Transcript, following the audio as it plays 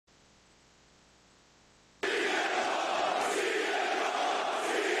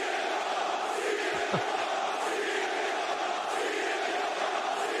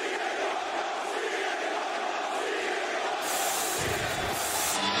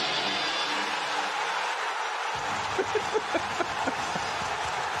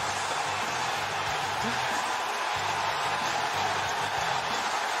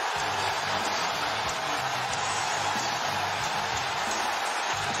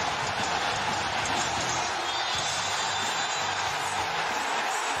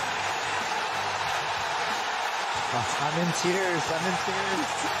I'm in tears.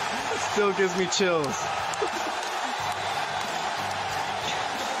 Still gives me chills.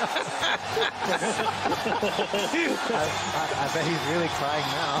 I bet he's really crying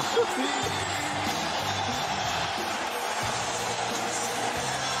now.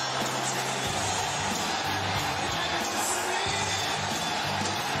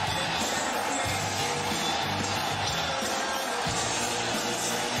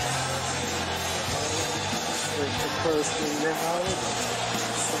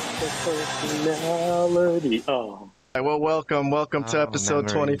 Personality. Oh. Well, welcome to episode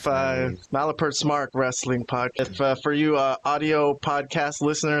 25, Malapert Smart Wrestling Podcast. If, for you audio podcast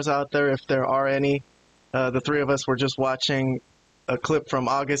listeners out there, if there are any, the three of us were just watching a clip from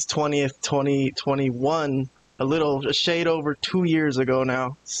August 20th, 2021, a shade over 2 years ago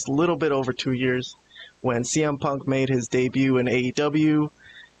now. It's a little bit over 2 years when CM Punk made his debut in AEW.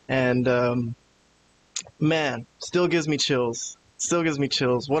 And, man, still gives me chills.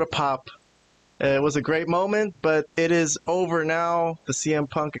 What a pop. It was a great moment, but it is over now. The CM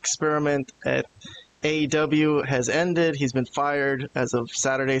Punk experiment at AEW has ended. He's been fired as of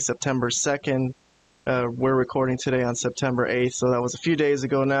Saturday, September 2nd. We're recording today on September 8th, so that was a few days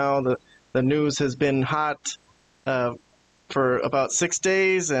ago now. The news has been hot for about 6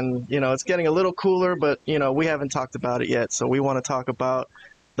 days, and, it's getting a little cooler, but, we haven't talked about it yet. So we want to talk about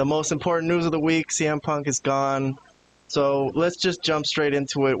the most important news of the week. CM Punk is gone. So let's just jump straight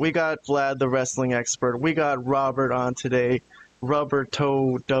into it. We got Vlad, the wrestling expert. We got Robert on today. Rubber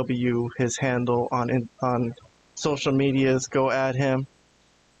Toe W, his handle on social medias. Go at him.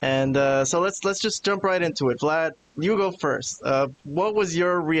 And so let's just jump right into it. Vlad, you go first. What was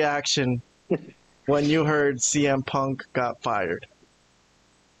your reaction when you heard CM Punk got fired?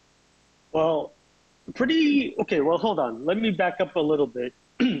 Well, okay, well, hold on. Let me back up a little bit.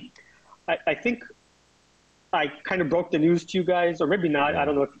 I think I kind of broke the news to you guys, or maybe not. I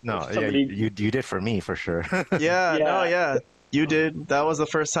don't know if somebody... you did for me, for sure. Yeah, you did. That was the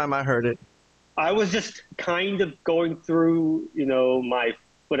first time I heard it. I was just kind of going through, my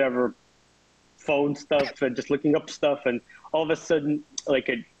whatever phone stuff and just looking up stuff, and all of a sudden,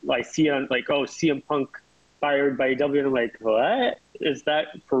 I see on CM Punk fired by AEW, and I'm like, what? Is that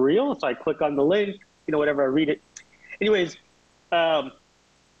for real? So I click on the link, whatever, I read it. Anyways,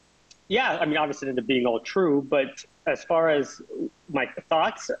 yeah, I mean, obviously it ended up being all true, but as far as my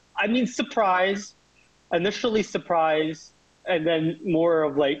thoughts, I mean, initially surprise, and then more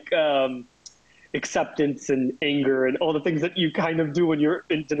of acceptance and anger and all the things that you kind of do when you're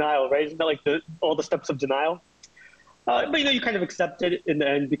in denial, right? Isn't that all the steps of denial? But you kind of accept it in the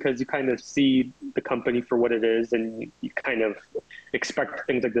end because you kind of see the company for what it is, and you kind of expect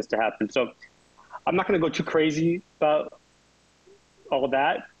things like this to happen. So I'm not going to go too crazy about all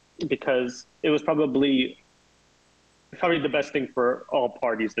that, because it was probably the best thing for all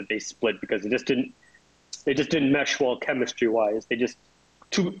parties that they split, because they just didn't mesh well chemistry wise. They just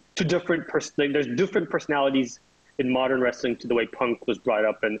two different there's different personalities in modern wrestling to the way Punk was brought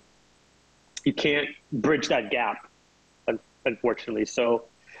up, and you can't bridge that gap, unfortunately. So,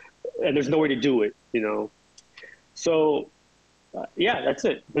 and there's no way to do it, So, yeah, that's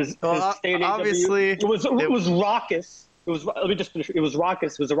it. Obviously, it was raucous. Let me just finish. It was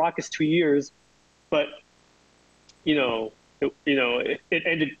raucous. It was a raucous 2 years, but it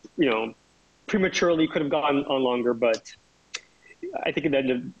ended prematurely. Could have gone on longer, but I think at the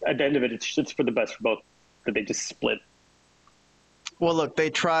end of it, it's for the best for both that they just split. Well, look, they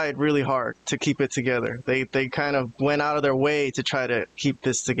tried really hard to keep it together. They kind of went out of their way to try to keep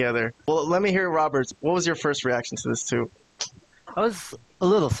this together. Well, let me hear Robert's. What was your first reaction to this too? I was a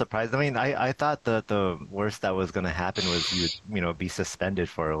little surprised. I mean, I thought the worst that was going to happen was you'd, be suspended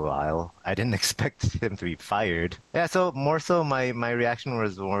for a while. I didn't expect him to be fired. Yeah, so my reaction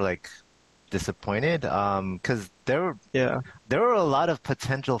was more like disappointed, because there were a lot of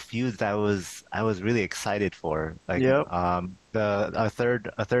potential feuds that I was really excited for. Like, a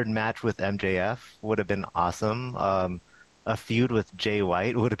third match with MJF would have been awesome. A feud with Jay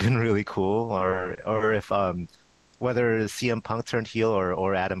White would have been really cool, or if whether CM Punk turned heel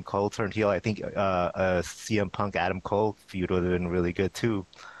or Adam Cole turned heel, I think a CM Punk Adam Cole feud would have been really good too.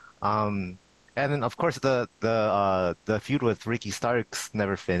 And then of course the feud with Ricky Starks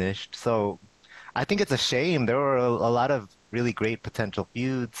never finished. So I think it's a shame. There were a lot of really great potential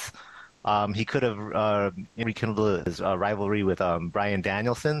feuds, He could have rekindled his rivalry with Bryan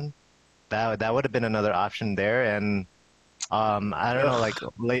Danielson. That would have been another option there. And I don't know, like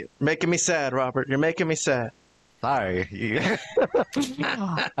Ugh, late. making me sad, Robert. You're making me sad. Sorry,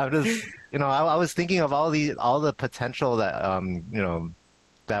 I'm just I was thinking of all the potential that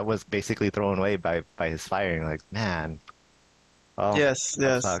that was basically thrown away by his firing. Like, man, well, Yes, that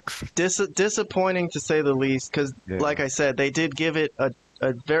yes. sucks. Disappointing to say the least, because, like Yeah. I said, they did give it a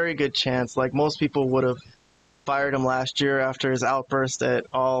very good chance. Like most people would have fired him last year after his outburst at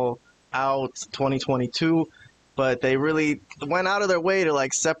All Out 2022, but they really went out of their way to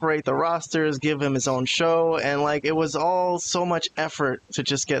like separate the rosters, give him his own show, and like it was all so much effort to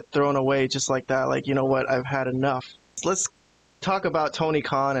just get thrown away just like that. Like, you know what? I've had enough. Let's talk about Tony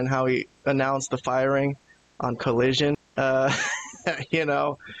Khan and how he announced the firing on Collision. You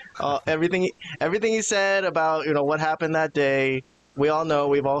know, everything he said about what happened that day. We all know,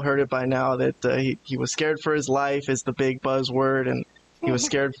 we've all heard it by now that he was scared for his life is the big buzzword, and he was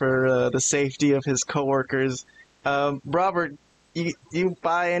scared for the safety of his coworkers. Robert, you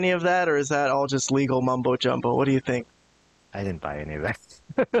buy any of that, or is that all just legal mumbo jumbo? What do you think? I didn't buy any of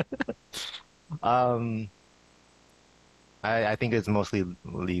that. Um, I think it's mostly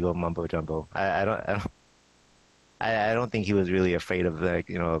legal mumbo jumbo. I don't think he was really afraid of like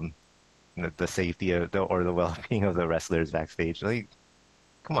the safety of or the well-being of the wrestlers backstage. Like,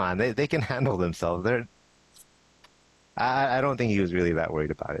 come on, they can handle themselves. I don't think he was really that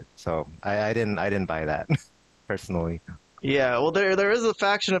worried about it. So I didn't buy that personally. Yeah, well, there is a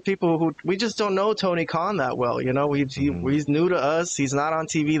faction of people who we just don't know Tony Khan that well. Hmm. He's new to us. He's not on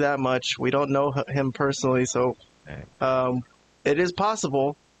TV that much. We don't know him personally, so Right. um, it is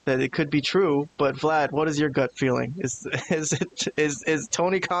possible that it could be true. But Vlad, what is your gut feeling? Is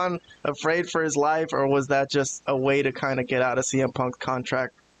Tony Khan afraid for his life, or was that just a way to kind of get out of CM Punk's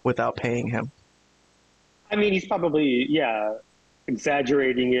contract without paying him? I mean, he's probably, yeah,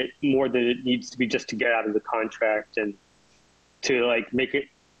 exaggerating it more than it needs to be just to get out of the contract and to like make it,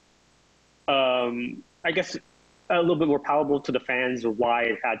 I guess, a little bit more palatable to the fans of why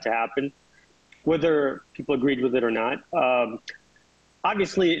it had to happen, whether people agreed with it or not.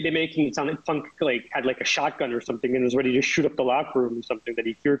 Obviously, they're making it sound like Punk like had like a shotgun or something and was ready to shoot up the locker room or something that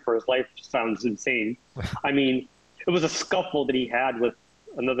he feared for his life. Sounds insane. I mean, it was a scuffle that he had with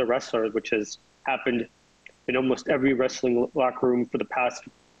another wrestler, which has happened in almost every wrestling locker room for the past,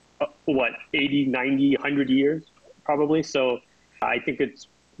 80, 90, 100 years, probably. So I think it's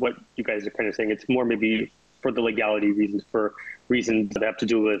what you guys are kind of saying. It's more maybe for the legality reasons, for reasons that have to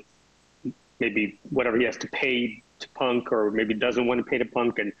do with maybe whatever he has to pay to Punk, or maybe doesn't want to pay to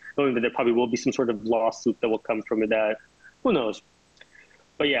Punk, and knowing that there probably will be some sort of lawsuit that will come from that. Who knows?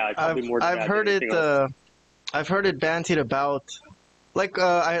 But yeah, it's probably more to I've that than heard it. anything else. I've heard it bantied about. Like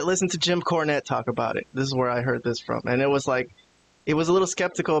I listened to Jim Cornette talk about it. This is where I heard this from, and it was like he was a little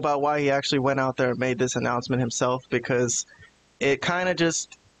skeptical about why he actually went out there and made this announcement himself, because it kind of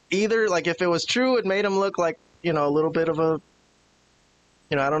just either like if it was true, it made him look like a little bit of a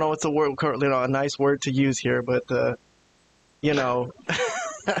I don't know what's the word, a nice word to use here, but you know,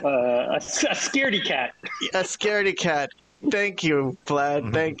 A scaredy cat. a scaredy cat. Thank you,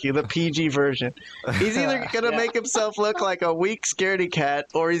 Vlad. Thank you. The PG version. He's either gonna Yeah. make himself look like a weak scaredy cat,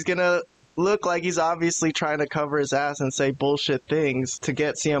 or he's gonna look like he's obviously trying to cover his ass and say bullshit things to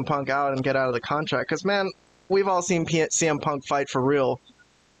get CM Punk out and get out of the contract. Because man, we've all seen CM Punk fight for real.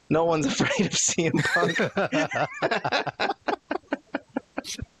 No one's afraid of CM Punk.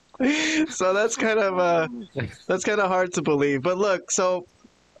 So that's kind of hard to believe. But look, so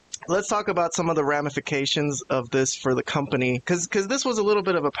let's talk about some of the ramifications of this for the company, because this was a little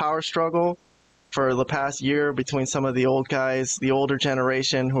bit of a power struggle for the past year between some of the old guys, the older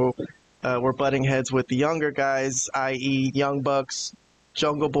generation who were butting heads with the younger guys, i.e., Young Bucks,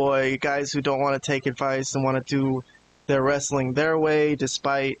 Jungle Boy, guys who don't want to take advice and want to do their wrestling their way,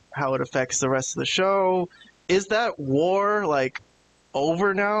 despite how it affects the rest of the show. Is that war like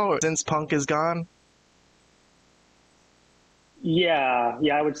over now since Punk is gone? Yeah,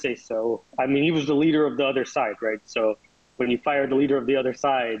 I would say so. I mean, he was the leader of the other side, right? So when you fire the leader of the other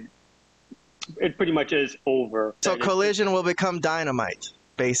side, it pretty much is over. So And Collision will become Dynamite,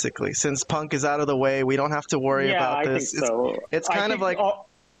 basically. Since Punk is out of the way, we don't have to worry yeah, about I think this. so. It's I kind of think like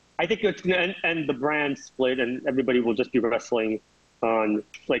I think it's going to end the brand split, and everybody will just be wrestling on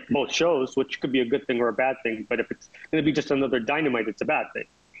like both shows, which could be a good thing or a bad thing. But if it's going to be just another Dynamite, it's a bad thing,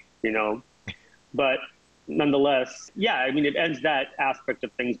 you know. But nonetheless, yeah, I mean, it ends that aspect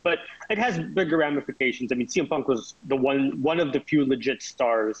of things, but it has bigger ramifications. I mean, CM Punk was the one of the few legit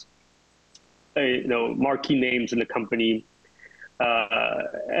stars, marquee names in the company,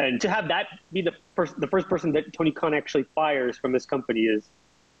 And to have that be the first person that Tony Khan actually fires from this company is,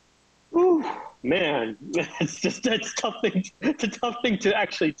 whew, man, it's a tough thing to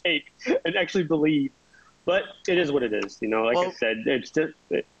actually take and actually believe. But it is what it is. Like I said, it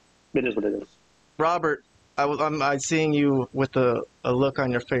is what it is. Robert, I'm seeing you with a look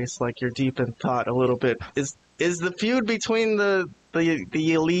on your face like you're deep in thought a little bit. Is the feud between the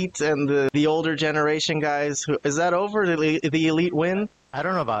elite and the older generation guys, is that over? The elite win? I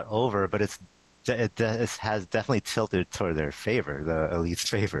don't know about over, but it has definitely tilted toward their favor, the elite's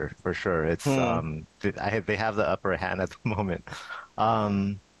favor for sure. It's they have the upper hand at the moment.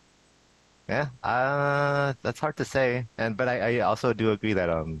 Yeah, that's hard to say, but I also do agree that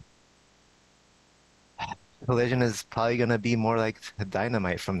Collision is probably gonna be more like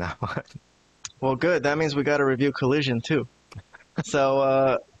Dynamite from now on. Well, good. That means we got to review Collision too.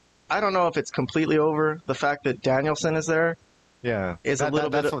 So I don't know if it's completely over. The fact that Danielson is there, Yeah, is a little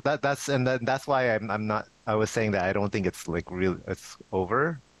bit. that's why I'm not. I was saying that I don't think it's like real. It's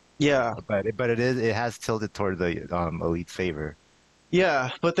over, Yeah, but it has tilted toward the elite's favor. yeah,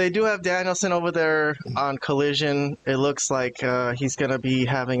 but they do have Danielson over there on Collision. It looks like he's going to be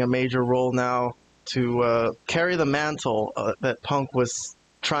having a major role now to carry the mantle that Punk was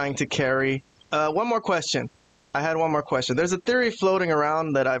trying to carry. One more question. I had one more question. There's a theory floating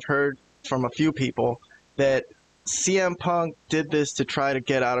around that I've heard from a few people that CM Punk did this to try to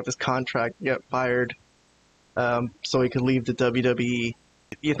get out of his contract, get fired, so he could leave the WWE.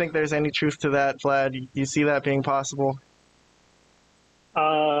 You think there's any truth to that, Vlad? You see that being possible?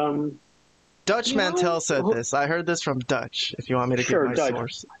 Dutch Mantel said this. I heard this from Dutch, if you want me to give my Dutch.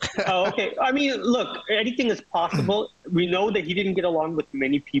 source. Oh, okay. I mean, look, anything is possible. We know that he didn't get along with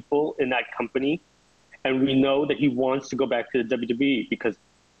many people in that company, and we know that he wants to go back to the WWE because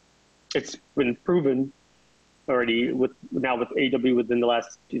it's been proven already with AEW within the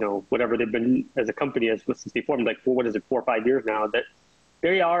last, whatever they've been as a company since they formed, like, what is it, 4 or 5 years now, that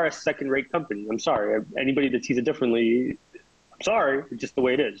they are a second-rate company. I'm sorry. Anybody that sees it differently, I'm sorry. It's just the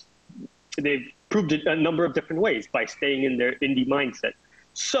way it is. They've proved it a number of different ways by staying in their indie mindset.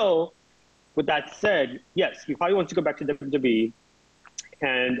 So, with that said, yes, he probably wants to go back to WWE,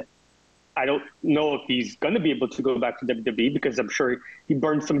 and I don't know if he's going to be able to go back to WWE because I'm sure he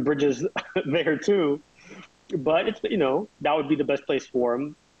burned some bridges there too. But it's that would be the best place for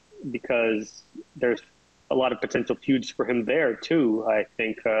him because there's a lot of potential feuds for him there too. I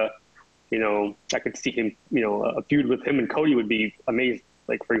think I could see him a feud with him and Cody would be amazing.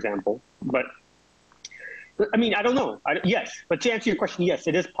 Like, for example, but I mean, I don't know. Yes, but to answer your question, yes,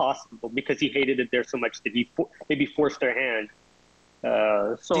 it is possible because he hated it there so much that he maybe forced their hand.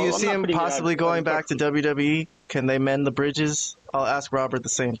 So do you see him possibly going back to WWE? Can they mend the bridges? I'll ask Robert the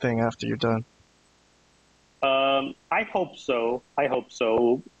same thing after you're done. I hope so.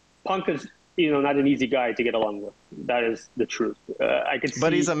 Punk is, not an easy guy to get along with. That is the truth. I could see,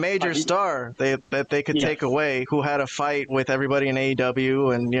 but he's a major star that they could take away. Who had a fight with everybody in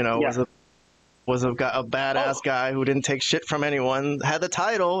AEW, and was a badass guy who didn't take shit from anyone. Had the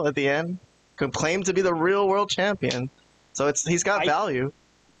title at the end. Claimed to be the real world champion. So he's got value.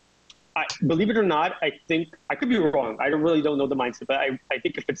 Believe it or not, I think I could be wrong. I really don't know the mindset, but I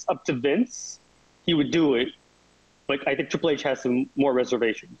think if it's up to Vince, he would do it. But I think Triple H has some more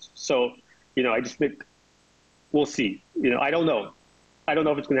reservations. So, I just think we'll see. I don't know. I don't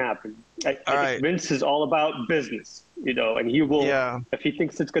know if it's going to happen. I think Vince is all about business, and he will, if he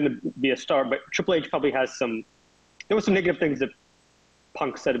thinks it's going to be a star. But Triple H probably has there were some negative things that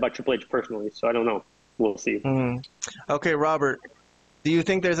Punk said about Triple H personally. So I don't know. We'll see. Mm-hmm. Okay, Robert, do you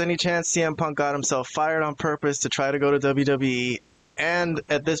think there's any chance CM Punk got himself fired on purpose to try to go to WWE? And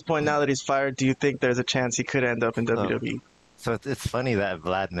at this point, now that he's fired, do you think there's a chance he could end up in WWE? So it's funny that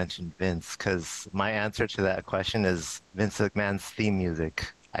Vlad mentioned Vince because my answer to that question is Vince McMahon's theme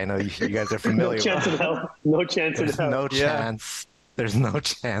music. I know you guys are familiar. No chance in hell. No chance in hell. No chance. There's no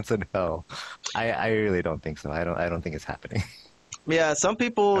chance in hell. I really don't think so. I don't think it's happening. Yeah, some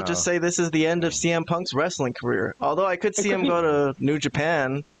people just say this is the end of CM Punk's wrestling career. Although I could see him go to New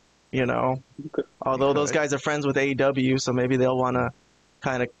Japan, Although those guys are friends with AEW, so maybe they'll want to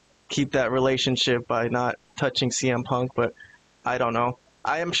kind of keep that relationship by not touching CM Punk, but I don't know.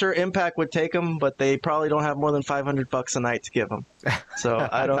 I am sure Impact would take him, but they probably don't have more than $500 a night to give him. So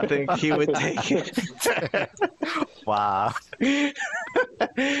I don't think he would take it. Wow.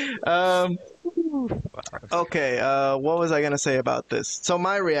 Okay, what was I going to say about this? So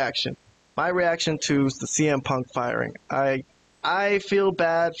my reaction to the CM Punk firing. I feel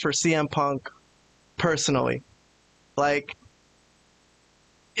bad for CM Punk personally. Like,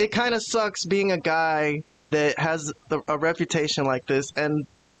 it kind of sucks being a guy that has a reputation like this, and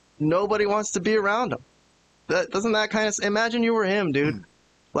nobody wants to be around him. Doesn't that kind of imagine you were him, dude?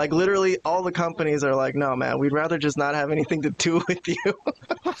 Like literally, all the companies are like, no, man, we'd rather just not have anything to do with you.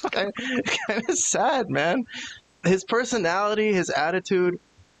 kind of sad, man. His personality, his attitude.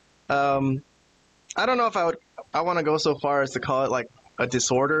 I don't know if I want to go so far as to call it like a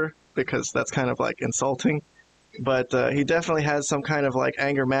disorder, because that's kind of like insulting. But he definitely has some kind of like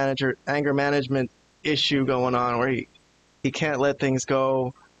anger management issue going on, where he can't let things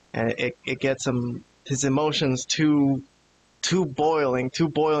go, and it gets him, his emotions too boiling to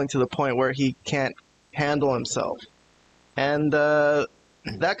the point where he can't handle himself, and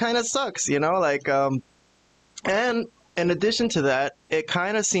that kind of sucks, like and in addition to that, it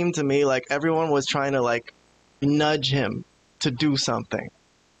kind of seemed to me like everyone was trying to like nudge him to do something.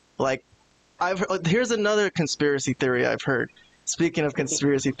 Like, here's another conspiracy theory I've heard. Speaking of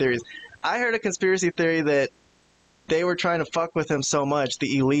conspiracy theories, I heard a conspiracy theory that they were trying to fuck with him so much,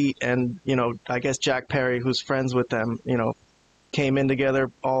 the Elite and, I guess Jack Perry, who's friends with them, came in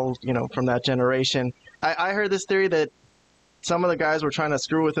together all, from that generation. I heard this theory that some of the guys were trying to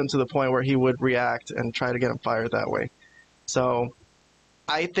screw with him to the point where he would react and try to get him fired that way. So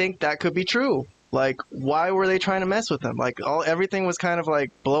I think that could be true. Like, why were they trying to mess with him? Like, everything was kind of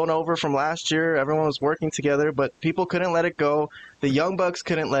like blown over from last year. Everyone was working together, but people couldn't let it go. The Young Bucks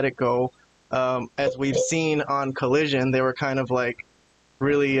couldn't let it go. As we've seen on Collision, they were kind of like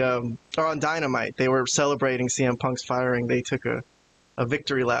really, or on Dynamite, they were celebrating CM Punk's firing. They took a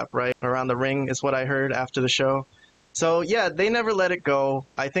victory lap, right, around the ring is what I heard after the show. So, yeah, they never let it go.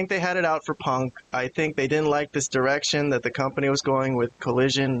 I think they had it out for Punk. I think they didn't like this direction that the company was going with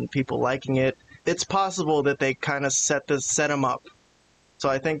Collision and people liking it. It's possible that they kind of set him up. So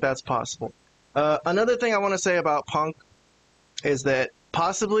I think that's possible. Another thing I want to say about Punk is that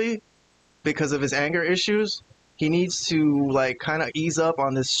possibly because of his anger issues, he needs to like kind of ease up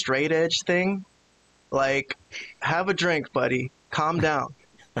on this straight edge thing. Like, have a drink, buddy. Calm down.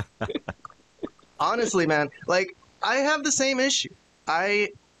 Honestly, man, like, I have the same issue. I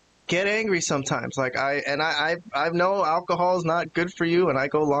get angry sometimes. Like, I know alcohol is not good for you, and I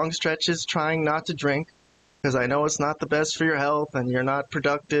go long stretches trying not to drink because I know it's not the best for your health and you're not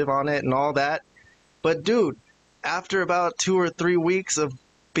productive on it and all that. But dude, after about 2 or 3 weeks of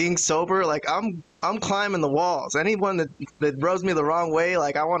being sober, like, I'm climbing the walls. Anyone that rubs me the wrong way,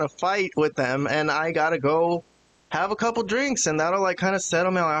 like, I want to fight with them, and I gotta go have a couple drinks, and that'll like kind of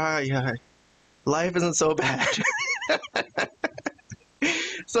settle me. Like, all right, yeah, life isn't so bad.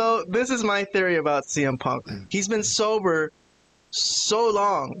 So this is my theory about CM Punk. He's been sober so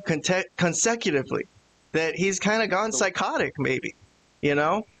long consecutively that he's kind of gone psychotic, maybe.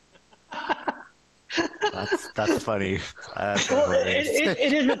 That's funny. Well,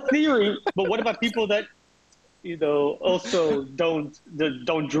 it is a theory, but what about people that also don't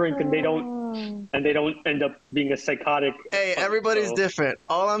drink and they don't end up being a psychotic? Hey, everybody's different.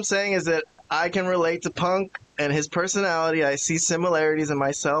 All I'm saying is that I can relate to Punk and his personality. I see similarities in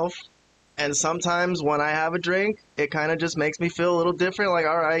myself. And sometimes when I have a drink, it kind of just makes me feel a little different. Like,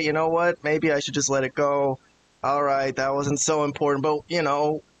 all right, you know what? Maybe I should just let it go. All right, that wasn't so important. But, you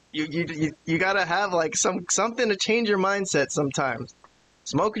got to have like something to change your mindset sometimes.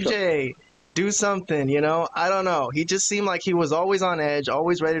 Smoke a J. Do something, I don't know. He just seemed like he was always on edge,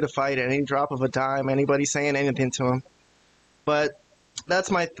 always ready to fight at any drop of a dime, anybody saying anything to him. But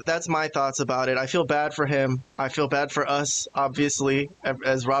that's my thoughts about it. I feel bad for him. I feel bad for us, obviously,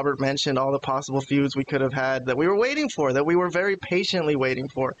 as Robert mentioned, all the possible feuds we could have had that we were waiting for, that we were very patiently waiting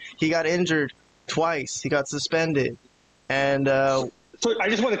for. He got injured twice. He got suspended. And so I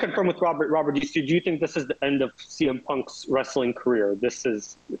just want to confirm with Robert. Robert, do you think this is the end of CM Punk's wrestling career? This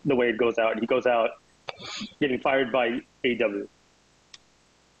is the way it goes out. He goes out getting fired by AEW.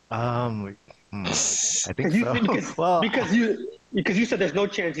 I think so. Because you said there's no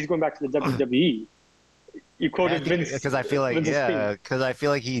chance he's going back to the WWE. You quoted Vince. Because I feel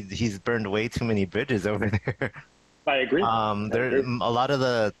like he's burned way too many bridges over there. I agree. There a lot of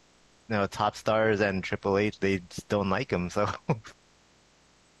the top stars and Triple H, they just don't like him. So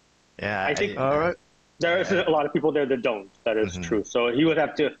yeah, I think all right. There's a lot of people there that don't. That is true. So he would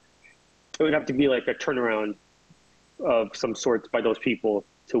have to. It would have to be like a turnaround of some sorts by those people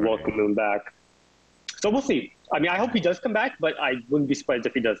to welcome him back. So we'll see. I mean, I hope he does come back, but I wouldn't be surprised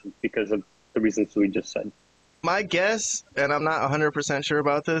if he doesn't because of the reasons we just said. My guess, and I'm not 100% sure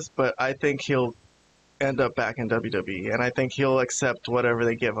about this, but I think he'll end up back in WWE, and I think he'll accept whatever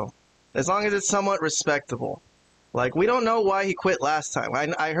they give him, as long as it's somewhat respectable. Like, we don't know why he quit last time.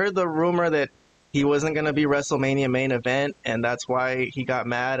 I heard the rumor that he wasn't going to be WrestleMania main event, and that's why he got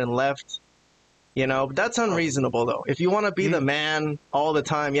mad and left. You know, that's unreasonable though. If you want to be the man all the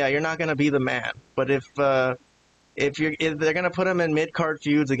time, yeah, you're not going to be the man. But if they're going to put him in mid-card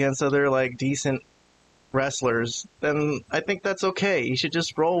feuds against other like decent wrestlers, then I think that's okay. You should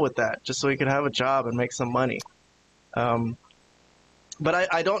just roll with that, just so he can have a job and make some money. But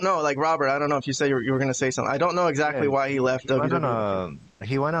I don't know, like Robert, I don't know if you said you were going to say something. I don't know exactly why he left WWE.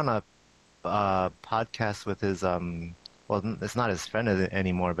 He went on a podcast with his well, it's not his friend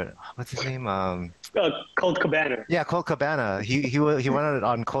anymore, but what's his name? Colt Cabana. Yeah, Colt Cabana. He went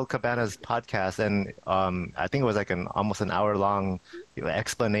on Colt Cabana's podcast, and I think it was like almost an hour long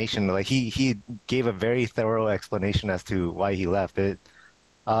explanation. Like he gave a very thorough explanation as to why he left. There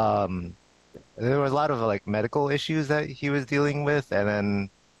was a lot of like medical issues that he was dealing with, and then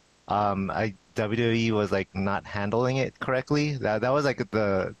WWE was like not handling it correctly. That was like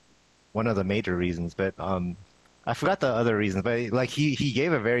the one of the major reasons, but I forgot the other reasons. But like he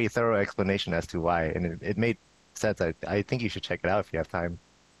gave a very thorough explanation as to why, and it made sense. I think you should check it out if you have time.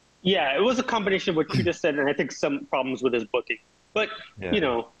 Yeah, it was a combination of what you just said, and I think some problems with his booking. But Yeah. you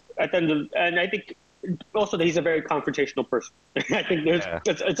know, at the end of, and I think also that he's a very confrontational person. I think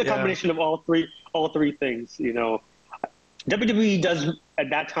it's a combination of all three things. You know, WWE does at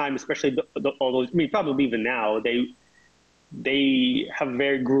that time, especially all those. I mean, probably even now, they have a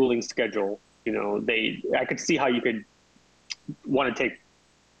very grueling schedule. You know, I could see how you could want to take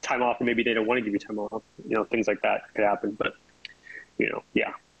time off, and maybe they don't want to give you time off. You know, things like that could happen. But you know,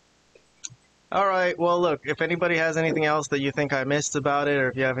 yeah. All right. Well, look, if anybody has anything else that you think I missed about it, or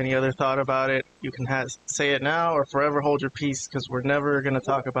if you have any other thought about it, you can say it now or forever hold your peace, because we're never going to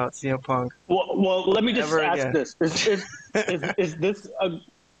talk about CM Punk. Well, let me just ask again. this: is this?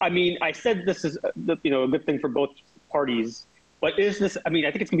 I mean, I said this is a good thing for both parties, but is this? I mean,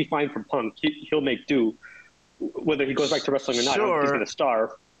 I think it's gonna be fine for Punk. He'll make do, whether he goes back to wrestling or not. I don't think he's gonna starve.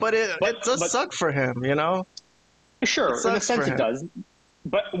 But it does suck for him, you know. Sure, in a sense it does.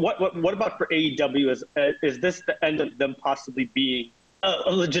 But what about for AEW? Is this the end of them possibly being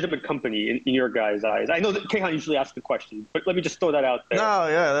a legitimate company in your guys' eyes? I know that Kayhan usually asks the question, but let me just throw that out there. No,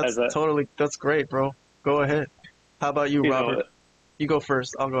 yeah, that's great, bro. Go ahead. How about you, Robert? You go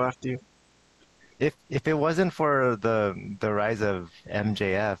first. I'll go after you. If it wasn't for the rise of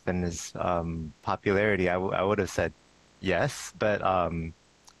MJF and his popularity, I would have said yes. But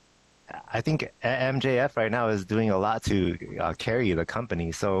I think MJF right now is doing a lot to carry the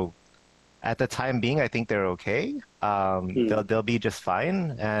company. So at the time being, I think they're okay. They'll be just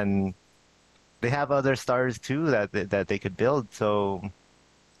fine, and they have other stars too that they could build. So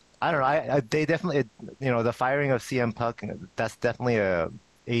I don't know. They definitely, the firing of CM Punk, that's definitely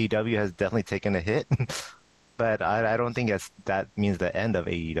AEW has definitely taken a hit, but I don't think that means the end of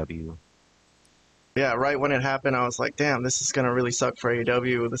AEW. Yeah, right when it happened, I was like, damn, this is going to really suck for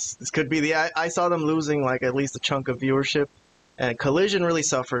AEW. This could be I saw them losing like at least a chunk of viewership, and Collision really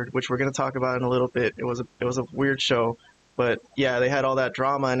suffered, which we're going to talk about in a little bit. It was a weird show, but yeah, they had all that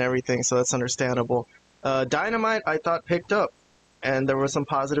drama and everything, so that's understandable. Dynamite, I thought, picked up, and there were some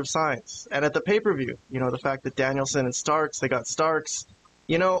positive signs. And at the pay-per-view, the fact that Danielson and Starks, they got Starks.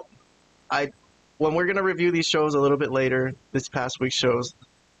 When we're going to review these shows a little bit later, this past week's shows,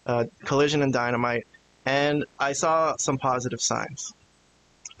 Collision and Dynamite, and I saw some positive signs.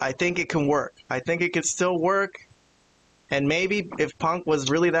 I think it can work. I think it could still work, and maybe if Punk was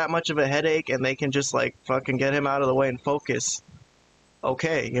really that much of a headache and they can just like fucking get him out of the way and focus,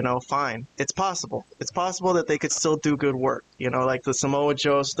 okay, fine. It's possible. It's possible that they could still do good work. Like the Samoa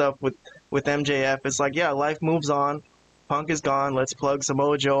Joe stuff with MJF. It's like, yeah, life moves on. Punk is gone. Let's plug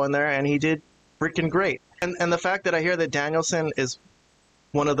Samoa Joe in there, and he did freaking great. And the fact that I hear that Danielson is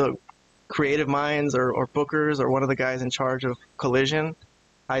one of the creative minds or bookers or one of the guys in charge of Collision,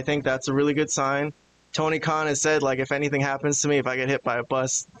 I think that's a really good sign. Tony Khan has said, like, if anything happens to me, if I get hit by a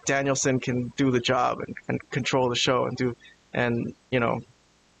bus, Danielson can do the job and control the show and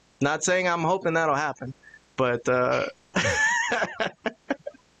not saying I'm hoping that'll happen, but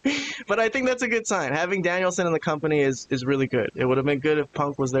but I think that's a good sign. Having Danielson in the company is really good. It would have been good if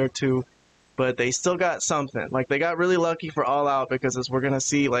Punk was there too, but they still got something. Like, they got really lucky for All Out, because as we're going to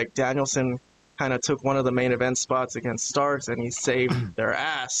see, like, Danielson kind of took one of the main event spots against Starks, and he saved their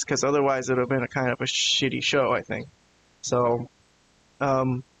ass, because otherwise it would have been a kind of a shitty show, I think. So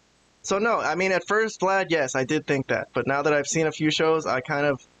no, I mean, at first, Vlad, yes, I did think that. But now that I've seen a few shows, I kind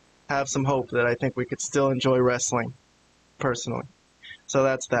of have some hope that I think we could still enjoy wrestling, personally. So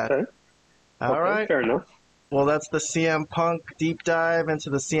that's that. Okay. All right. Fair enough. Well, that's the CM Punk deep dive into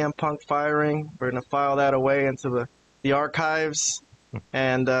the CM Punk firing. We're going to file that away into the archives,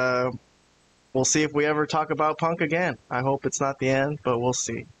 and we'll see if we ever talk about Punk again. I hope it's not the end, but we'll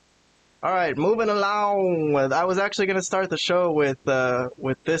see. All right, moving along. I was actually going to start the show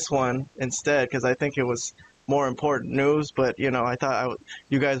with this one instead because I think it was more important news. But you know, I thought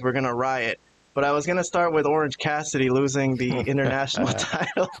you guys were going to riot. But I was going to start with Orange Cassidy losing the international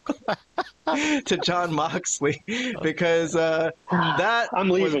title to John Moxley because that I'm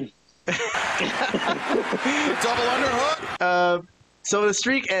leaving. The double underhook. So the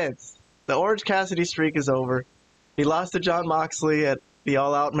streak ends. The Orange Cassidy streak is over. He lost to John Moxley at the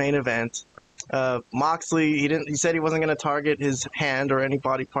All Out main event. Moxley, he said he wasn't going to target his hand or any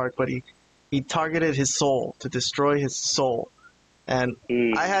body part, but he targeted his soul to destroy his soul. And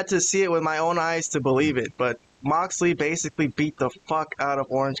I had to see it with my own eyes to believe it. But Moxley basically beat the fuck out of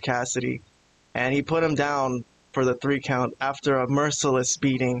Orange Cassidy, and he put him down for the 3 count after a merciless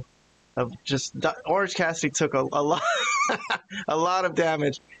beating of just Orange Cassidy took a lot a lot of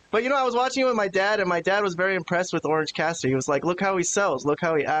damage. But you know, I was watching it with my dad, and my dad was very impressed with Orange Cassidy. He was like, "Look how he sells. Look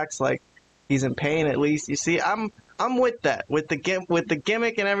how he acts like he's in pain. At least you see, I'm with that. With the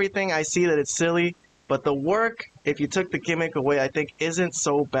gimmick and everything, I see that it's silly, but the work, if you took the gimmick away, I think isn't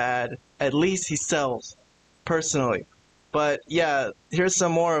so bad. At least he sells, personally. But yeah, here's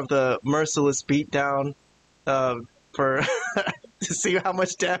some more of the merciless beatdown for to see how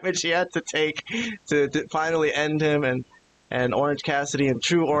much damage he had to take to finally end him, and Orange Cassidy, in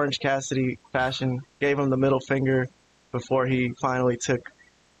true Orange Cassidy fashion, gave him the middle finger before he finally took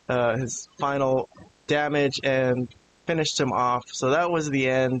his final damage and finished him off. So that was the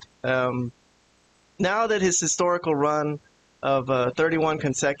end. Now that his historical run of 31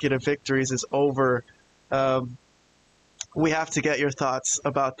 consecutive victories is over, we have to get your thoughts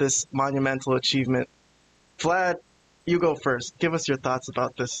about this monumental achievement. Vlad, you go first. Give us your thoughts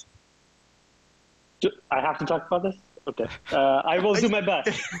about this. I have to talk about this? Okay. I will do my best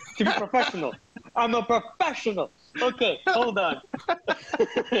to be professional. I'm a professional. Okay, hold on.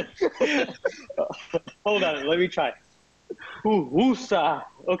 Hold on, let me try. Woosah.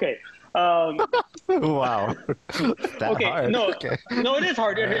 Okay. Wow. Okay, hard? no, Okay. no, it is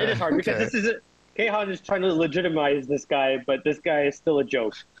hard. It is hard because Okay. this is Kayhan is trying to legitimize this guy, but this guy is still a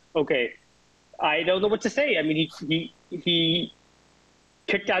joke. Okay, I don't know what to say. I mean, he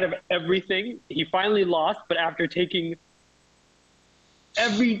kicked out of everything. He finally lost, but after taking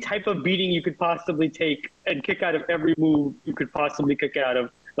every type of beating you could possibly take and kick out of every move you could possibly kick out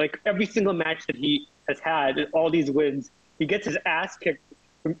of, like every single match that he has had, all these wins, he gets his ass kicked,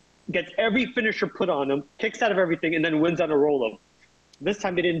 gets every finisher put on him, kicks out of everything, and then wins on a roll-up. This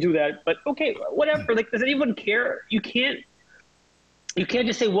time they didn't do that, but okay, whatever. Like, does anyone care? You can't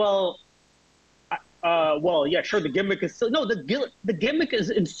just say, well, yeah, sure, the gimmick is silly. No, the gimmick is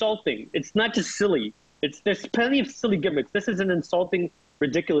insulting. It's not just silly. There's plenty of silly gimmicks. This is an insulting,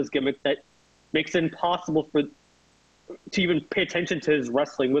 ridiculous gimmick that makes it impossible to even pay attention to his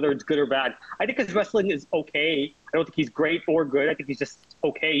wrestling, whether it's good or bad. I think his wrestling is okay. I don't think he's great or good. I think he's just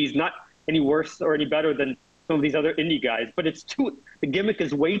okay. He's not any worse or any better than some of these other indie guys. But the gimmick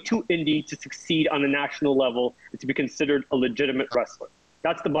is way too indie to succeed on a national level and to be considered a legitimate wrestler.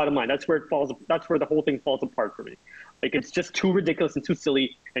 That's the bottom line. That's where the whole thing falls apart for me. Like, it's just too ridiculous and too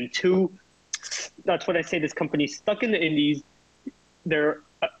silly and that's what I say. This company's stuck in the indies. They're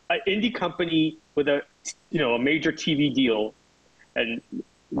an indie company with a major TV deal, and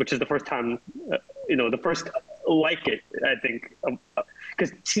which is the first time, the first like it, I think,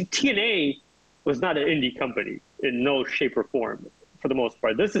 because TNA was not an indie company in no shape or form for the most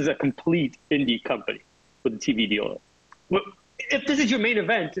part. This is a complete indie company with a TV deal. If this is your main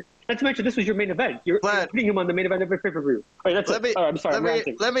event, not to mention this was your main event. You're putting him on the main event of every pay-per-view. Right, I'm sorry.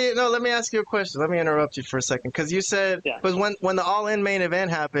 Let me ask you a question. Let me interrupt you for a second, because you said, because when the All In main event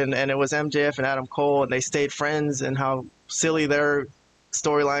happened and it was MJF and Adam Cole and they stayed friends and how silly their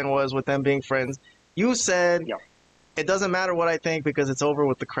storyline was with them being friends, you said it doesn't matter what I think because it's over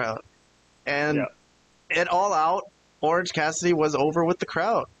with the crowd. And at All Out, Orange Cassidy was over with the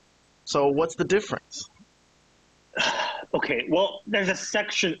crowd. So what's the difference? Okay, well, there's a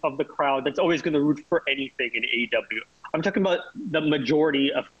section of the crowd that's always going to root for anything in AEW. I'm talking about the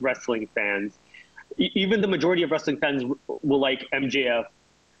majority of wrestling fans. Even the majority of wrestling fans will like MJF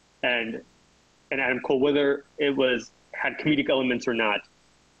and Adam Cole, whether it had comedic elements or not.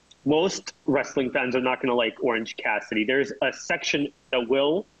 Most wrestling fans are not going to like Orange Cassidy. There's a section that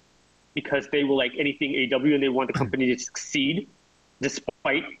will, because they will like anything AEW and they want the company to succeed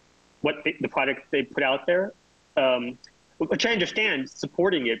despite the product they put out there. Which I understand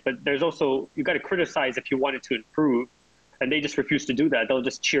supporting it, but there's also, you got to criticize if you want it to improve, and they just refuse to do that. They'll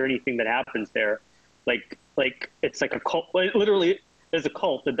just cheer anything that happens there, like it's like a cult. Literally, there's a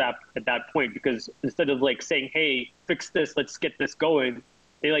cult at that point, because instead of like saying, "Hey, fix this, let's get this going,"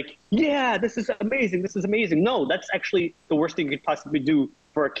 They're like, yeah, this is amazing. This is amazing. No, that's actually the worst thing you could possibly do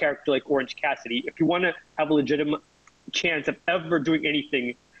for a character like Orange Cassidy. If you want to have a legitimate chance of ever doing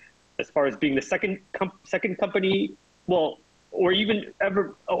anything as far as being the second company, well, or even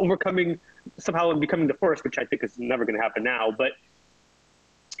ever overcoming somehow and becoming the first, which I think is never going to happen now. But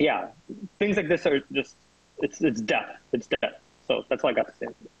yeah, things like this are just, it's death. It's death. So that's all I got to say.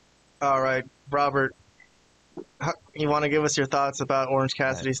 All right, Robert, you want to give us your thoughts about Orange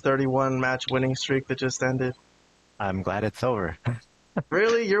Cassidy's 31 match winning streak that just ended? I'm glad it's over.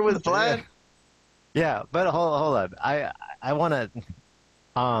 Really? You're with Vlad? Yeah, but hold on. I want to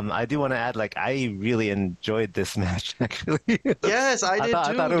I do want to add, like, I really enjoyed this match, actually. Yes, I did too,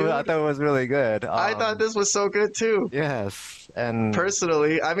 I thought it was really good. I thought this was so good too. Yes, and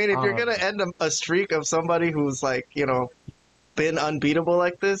personally, I mean, if you're gonna end a streak of somebody who's like, been unbeatable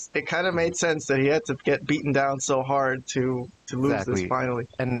like this, it kind of made sense that he had to get beaten down so hard to lose this finally.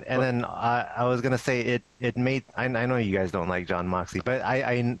 And then I was gonna say it made. I know you guys don't like John Moxley, but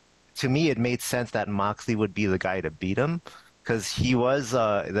I to me it made sense that Moxley would be the guy to beat him. Because he was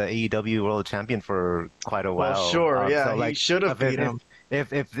the AEW World Champion for quite a while. Well, sure, yeah, so, like, he should have beat him.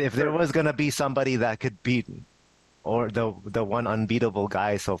 If there was gonna be somebody that could beat, or the one unbeatable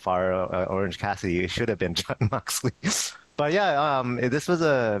guy so far, Orange Cassidy, it should have been John Moxley. But yeah, this was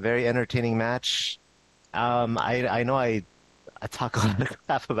a very entertaining match. I know I talk a lot of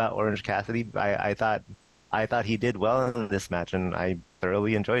crap about Orange Cassidy. I thought he did well in this match, and I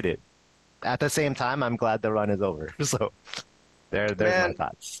thoroughly enjoyed it. At the same time, I'm glad the run is over. So. There's my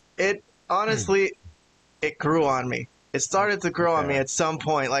thoughts. It honestly, it grew on me. It started to grow on me at some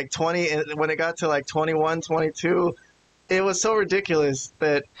point, like 20, when it got to like 21, 22, it was so ridiculous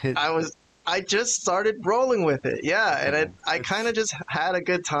that I just started rolling with it. Yeah, and I kind of just had a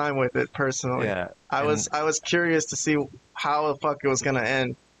good time with it personally. Yeah, I was curious to see how the fuck it was gonna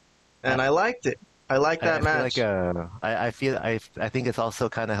end, and I liked it. I liked that match. I think it's also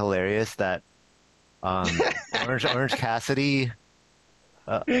kind of hilarious that Orange Cassidy.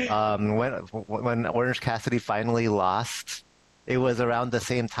 When Orange Cassidy finally lost, it was around the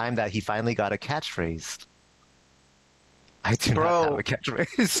same time that he finally got a catchphrase. I do not have a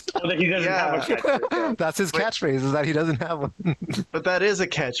catchphrase. Oh, that he doesn't have a catchphrase. That's his catchphrase, is that he doesn't have one. But that is a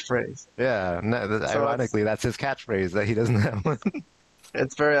catchphrase. Yeah, ironically, that's his catchphrase, that he doesn't have one.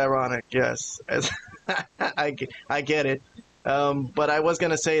 It's very ironic, yes. I get it. But I was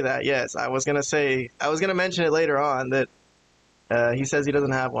going to say that, yes. I was going to mention it later on that he says he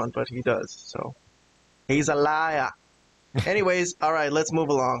doesn't have one, but he does. So he's a liar. Anyways, all right, let's move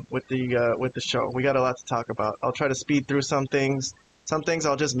along with the show. We got a lot to talk about. I'll try to speed through some things. Some things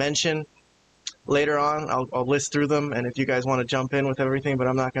I'll just mention later on. I'll list through them, and if you guys want to jump in with everything, but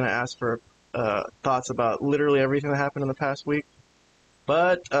I'm not going to ask for thoughts about literally everything that happened in the past week.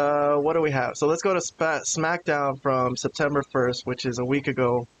 But what do we have? So let's go to SmackDown from September 1st, which is a week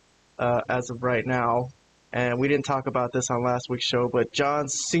ago as of right now. And we didn't talk about this on last week's show, but John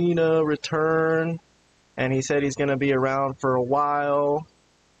Cena returned, and he said he's going to be around for a while.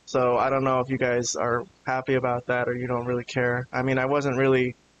 So I don't know if you guys are happy about that or you don't really care. I mean, I wasn't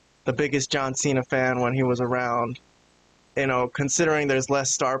really the biggest John Cena fan when he was around. Considering there's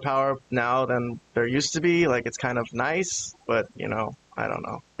less star power now than there used to be, like, it's kind of nice, but, I don't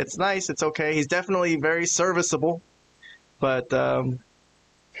know. It's nice. It's okay. He's definitely very serviceable, but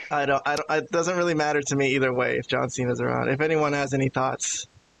it doesn't really matter to me either way if John Cena's around. If anyone has any thoughts.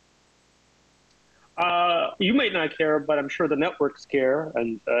 You might not care, but I'm sure the networks care,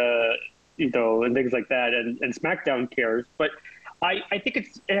 and and things like that, and SmackDown cares. But I think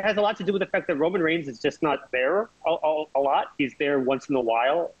it has a lot to do with the fact that Roman Reigns is just not there a lot. He's there once in a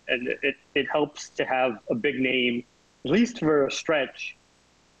while, and it helps to have a big name, at least for a stretch,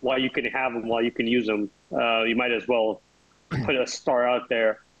 while you can have him, while you can use him. You might as well put a star out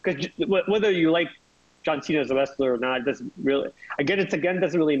there, because whether you like John Cena as a wrestler or not doesn't really.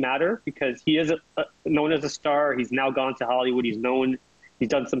 Doesn't really matter, because he is known as a star. He's now gone to Hollywood. He's known. He's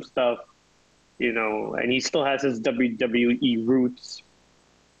done some stuff, and he still has his WWE roots.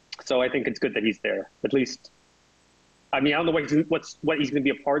 So I think it's good that he's there. At least, I mean, I don't know what he's going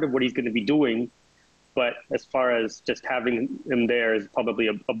to be a part of, what he's going to be doing, but as far as just having him there is probably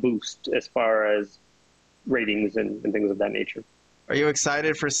a boost as far as ratings and things of that nature. Are you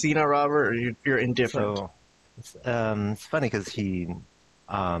excited for Cena, Robert, or you're indifferent? So, it's funny because he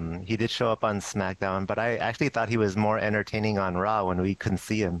did show up on SmackDown, but I actually thought he was more entertaining on Raw when we couldn't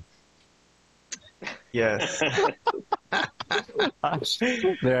see him. Yes. there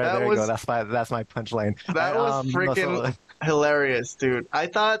you go. That's my punchline. That was freaking hilarious, dude. I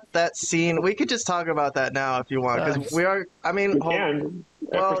thought that scene. We could just talk about that now if you want, because we are. I mean,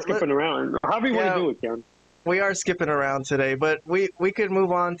 if we're Well, skipping around. However you want to yeah, do it, Karen. we are skipping around today, but we could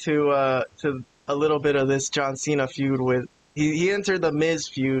move on to a little bit of this John Cena feud with he entered the Miz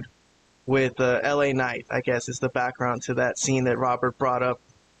feud with LA Knight, I guess is the background to that scene that Robert brought up.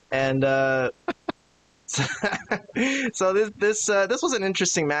 And so this was an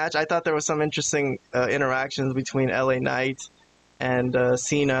interesting match. I thought there was some interesting interactions between LA Knight and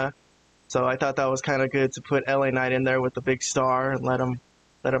Cena. So I thought that was kind of good to put LA Knight in there with the big star and let him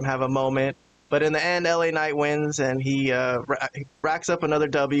have a moment. But in the end, LA Knight wins and he racks up another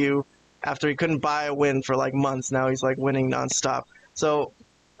W after he couldn't buy a win for like months. Now he's like winning nonstop. So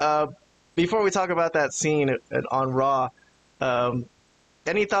before we talk about that scene on Raw,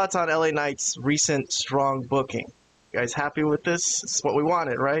 any thoughts on LA Knight's recent strong booking? You guys happy with this? This is what we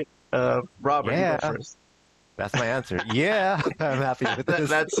wanted, right? Robert, you go Yeah, first. that's my answer. Yeah, I'm happy with this.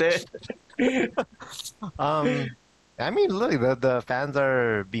 That's it. I mean, look, the fans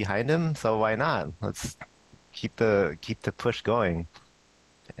are behind him, so why not? Let's keep the push going.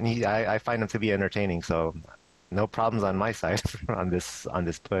 And I find him to be entertaining, so no problems on my side on this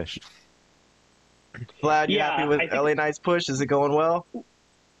push. Vlad, you Yeah, happy with I think LA Knight's push? Is it going well?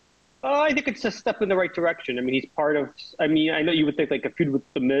 I think it's a step in the right direction. I mean, he's part of. I mean, I know you would think like a feud with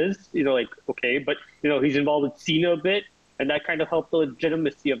the Miz, like okay, but he's involved with Cena a bit, and that kind of helped the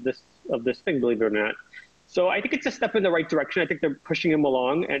legitimacy of this thing, believe it or not. So I think it's a step in the right direction. I think they're pushing him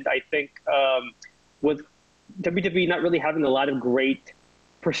along, and I think with WWE not really having a lot of great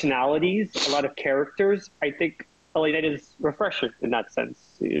personalities, a lot of characters, I think LA Knight is refreshing in that sense.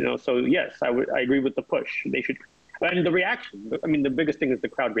 So yes, I agree with the push. They should. And the reaction. I mean, the biggest thing is the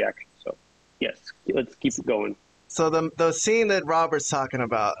crowd reaction. So, yes, let's keep it going. So the scene that Robert's talking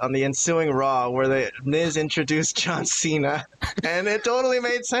about on the ensuing Raw, where the Miz introduced John Cena, and it totally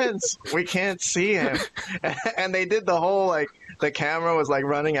made sense. We can't see him, and they did the whole like the camera was like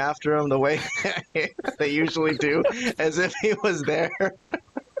running after him the way they usually do, as if he was there.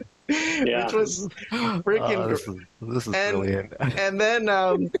 Yeah. Which was freaking. This is brilliant. And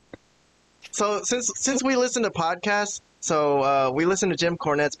then. So since we listen to podcasts, we listen to Jim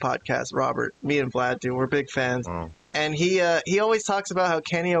Cornette's podcast. Robert, me and Vlad do. We're big fans, and he always talks about how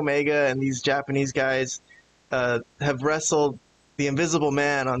Kenny Omega and these Japanese guys have wrestled the Invisible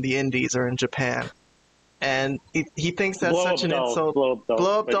Man on the Indies or in Japan, and he thinks that's such an insult.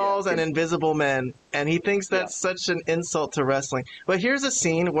 Blow up dolls and Invisible Men, and he thinks that's such an insult to wrestling. But here's a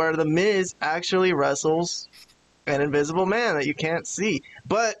scene where the Miz actually wrestles an Invisible Man that you can't see,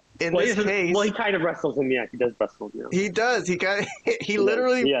 but in this case, he kind of wrestles him. Yeah, he does wrestle him. Yeah. He does. He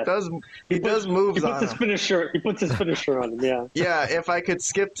literally does. He does moves he puts on his him. Finisher. He puts his finisher on him. Yeah. Yeah. If I could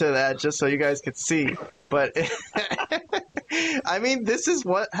skip to that, just so you guys could see, but I mean, this is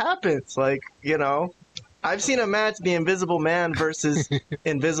what happens. Like I've seen a match, the Invisible Man versus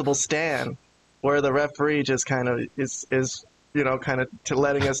Invisible Stan, where the referee just kind of is kind of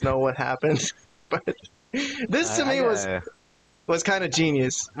letting us know what happened, but this to me was kind of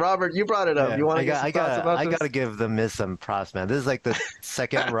genius. Robert, you brought it up. Yeah, You want to get some thoughts about this? I gotta give the Miz some props, man. This is like the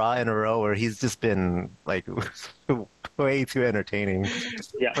second Raw in a row where he's just been like way too entertaining.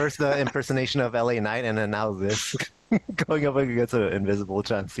 Yeah. First the impersonation of LA Knight, and then now this going up against an invisible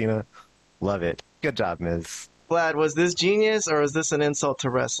John Cena. Love it. Good job, Miz. Vlad, was this genius or is this an insult to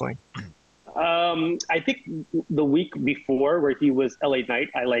wrestling? I think the week before where he was LA Knight,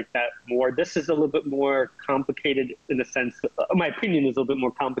 I like that more. This is a little bit more complicated in the sense, my opinion is a little bit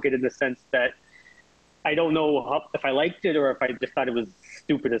more complicated in the sense that I don't know if I liked it or if I just thought it was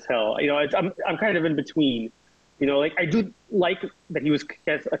stupid as hell. I'm kind of in between. Like I do like that he has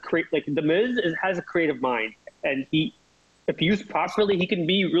the Miz has a creative mind, and if used properly, he can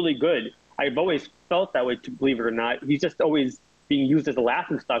be really good. I've always felt that way, to believe it or not. He's just always being used as a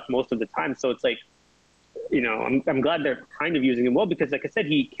laughingstock most of the time. So it's like, I'm glad they're kind of using him well because, like I said,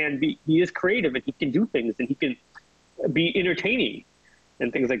 he is creative and he can do things and he can be entertaining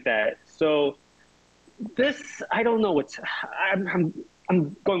and things like that. So this, I don't know.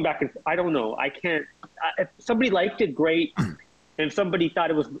 I'm going back and I don't know. I can't. If somebody liked it, great. And if somebody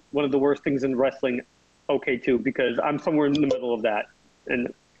thought it was one of the worst things in wrestling, okay too, because I'm somewhere in the middle of that.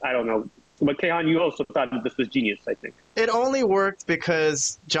 And I don't know. But Kehan, you also thought that this was genius, I think. It only worked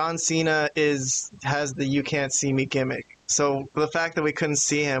because John Cena has the "you can't see me" gimmick. So the fact that we couldn't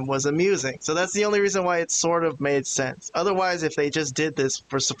see him was amusing. So that's the only reason why it sort of made sense. Otherwise, if they just did this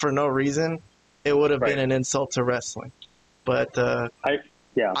for no reason, it would have been an insult to wrestling. But I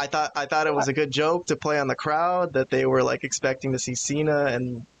thought it was a good joke to play on the crowd that they were like expecting to see Cena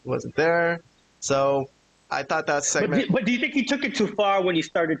and wasn't there. So I thought that segment. But do you think he took it too far when he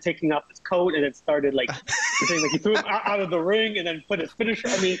started taking off his coat and then started like he threw him out of the ring and then put his finisher?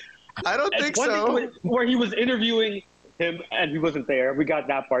 I mean, I don't think one so. thing where he was interviewing him and he wasn't there. We got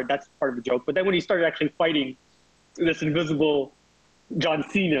that part. That's part of the joke. But then when he started actually fighting this invisible John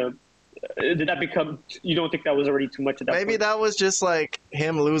Cena, did that become? You don't think that was already too much at that Maybe point? that was just like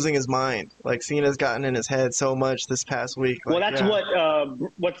him losing his mind. Like Cena's gotten in his head so much this past week. Like, Well, that's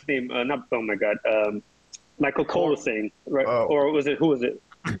what's his name? Not oh my god, Michael Cole was saying, right? Oh. Or was it who was it?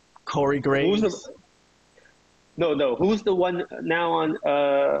 Corey Graves. No. Who's the one now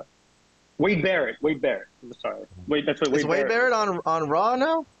on? Wade Barrett. I'm sorry. That's what Is Wade Barrett on Raw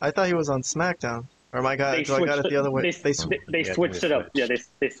now? I thought he was on SmackDown. Or my God, I got it the other way? They switched it up. Yeah,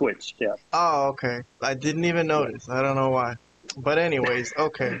 they switched. Yeah. Oh, okay. I didn't even notice. I don't know why. But anyways,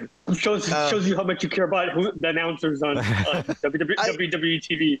 okay. Shows you how much you care about the announcers on WWE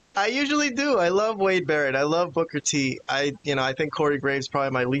TV. I usually do. I love Wade Barrett. I love Booker T. I think Corey Graves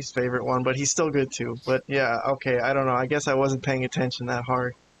probably my least favorite one, but he's still good too. But yeah, okay. I don't know. I guess I wasn't paying attention that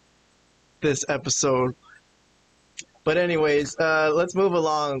hard this episode. But anyways, let's move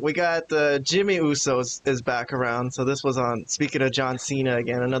along. We got Jimmy Uso is back around. So this was on, speaking of John Cena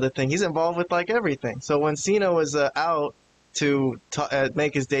again, another thing. He's involved with like everything. So when Cena was out to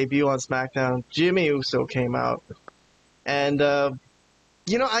make his debut on SmackDown, Jimmy Uso came out. And,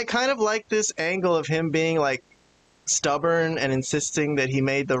 I kind of like this angle of him being like stubborn and insisting that he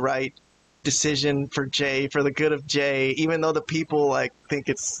made the right decision for Jay, for the good of Jay, even though the people like think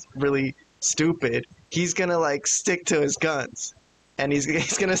it's really stupid. He's gonna like stick to his guns, and he's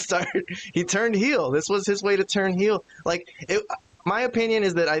gonna start. He turned heel. This was his way to turn heel. Like, my opinion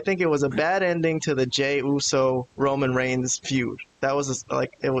is that I think it was a bad ending to the Jey Uso Roman Reigns feud. That was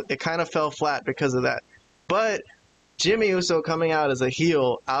it kind of fell flat because of that. But Jimmy Uso coming out as a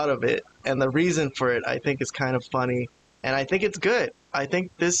heel out of it, and the reason for it, I think is kind of funny, and I think it's good. I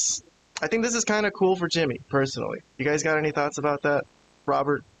think this is kind of cool for Jimmy personally. You guys got any thoughts about that,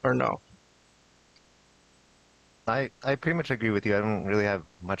 Robert, or no? I pretty much agree with you. I don't really have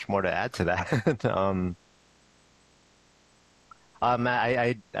much more to add to that.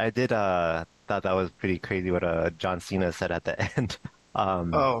 I did thought that was pretty crazy what John Cena said at the end.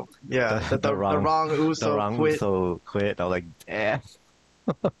 Oh yeah, the wrong Uso quit. I was like, damn.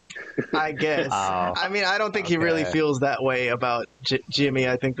 I guess. Oh, I mean, I don't think he really feels that way about Jimmy.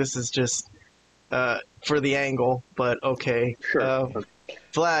 I think this is just for the angle, but okay. Sure.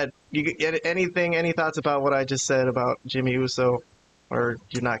 Vlad, you get any thoughts about what I just said about Jimmy Uso, or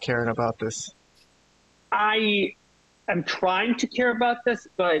you're not caring about this? I am trying to care about this,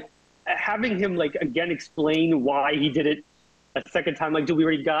 but having him like again explain why he did it a second time, like, dude, we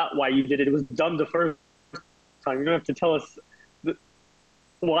already got why you did it. It was dumb the first time. You don't have to tell us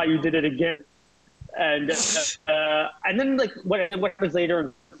why you did it again. And then like what happens later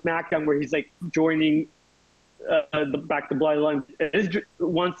on SmackDown where he's like joining the bloodline.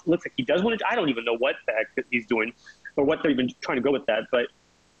 Once looks like he does want to. I don't even know what the heck he's doing, or what they're even trying to go with that. But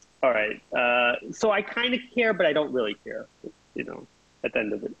all right, so I kind of care, but I don't really care. At the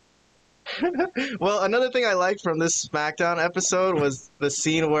end of it. Well, another thing I liked from this SmackDown episode was the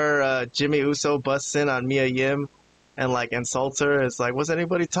scene where Jimmy Uso busts in on Mia Yim and like insults her. It's like, was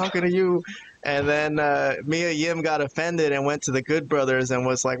anybody talking to you? And then Mia Yim got offended and went to the Good Brothers and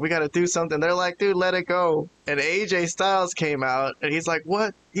was like, we got to do something. They're like, dude, let it go. And AJ Styles came out and he's like,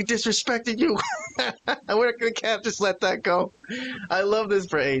 what? He disrespected you. We can't just let that go. I love this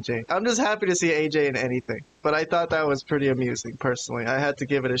for AJ. I'm just happy to see AJ in anything. But I thought that was pretty amusing, personally. I had to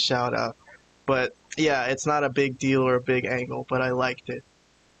give it a shout out. But yeah, it's not a big deal or a big angle, but I liked it.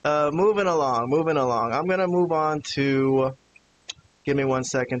 Moving along. I'm going to move on to... Give me 1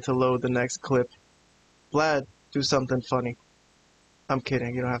 second to load the next clip. Vlad, do something funny. I'm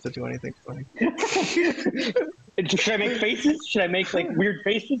kidding. You don't have to do anything funny. Should I make faces? Should I make like weird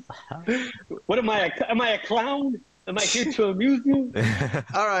faces? What am I? Am I a clown? Am I here to amuse you?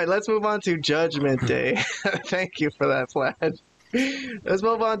 All right, let's move on to Judgment Day. Thank you for that, Vlad. Let's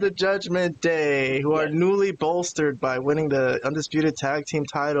move on to Judgment Day, who are newly bolstered by winning the Undisputed Tag Team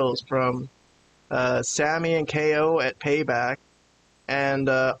titles from Sammy and KO at Payback. And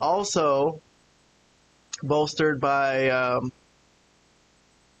also bolstered by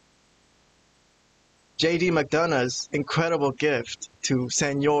J.D. McDonough's incredible gift to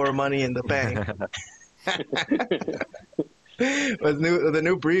Senor Money in the Bank. The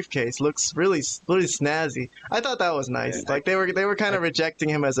new briefcase looks really snazzy. I thought that was nice. Like they were kind of rejecting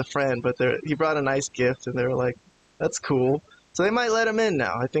him as a friend, but he brought a nice gift, and they were like, "That's cool." So they might let him in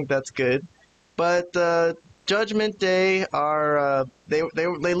now. I think that's good. But Judgment Day are they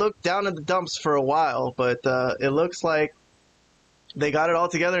looked down in the dumps for a while, but it looks like they got it all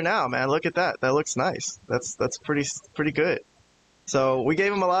together now, man. Look at that. That looks nice. That's pretty good. So we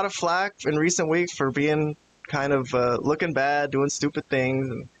gave them a lot of flack in recent weeks for being kind of looking bad, doing stupid things,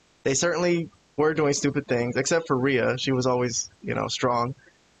 and they certainly were doing stupid things, except for Rhea. She was always, strong.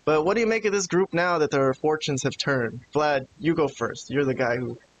 But what do you make of this group now that their fortunes have turned? Vlad, you go first. You're the guy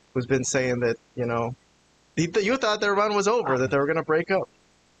who's been saying that, you thought their run was over, that they were going to break up.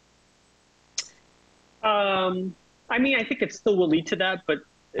 I mean, I think it still will lead to that, but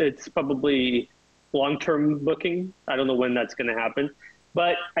it's probably long-term booking. I don't know when that's going to happen.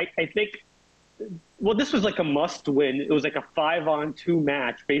 But I think, well, this was like a must-win. It was like a 5-on-2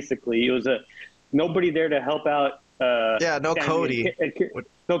 match, basically. It was nobody there to help out. No Cody.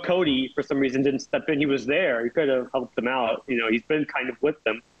 No Cody, for some reason, didn't step in. He was there. He could have helped them out. He's been kind of with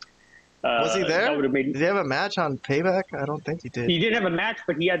them. Was he there? Did he have a match on Payback? I don't think he did. He didn't have a match,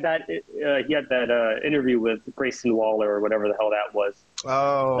 but he had that interview with Grayson Waller or whatever the hell that was.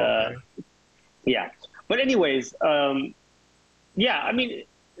 Oh. Okay. Yeah. But anyways, yeah. I mean,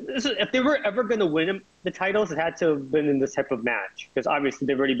 if they were ever going to win the titles, it had to have been in this type of match because obviously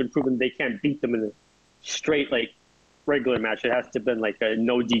they've already been proven they can't beat them in a straight regular match. It has to have been like a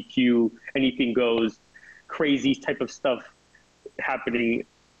no DQ, anything goes, crazy type of stuff happening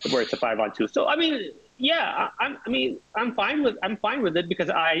where it's a 5-on-2. So I mean, yeah, I'm fine with it because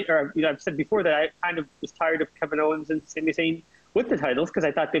I've said before that I kind of was tired of Kevin Owens and Sami Zayn with the titles because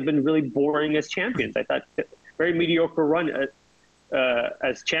I thought they've been really boring as champions. I thought very mediocre run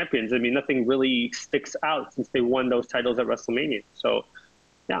as champions. I mean, nothing really sticks out since they won those titles at WrestleMania. So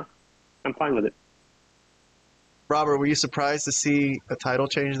yeah, I'm fine with it. Robert, were you surprised to see a title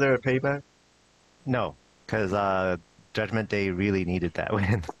change there at Payback? No, because Judgment Day really needed that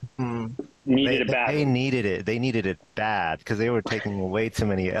win. Needed it bad. They needed it. They needed it bad because they were taking way too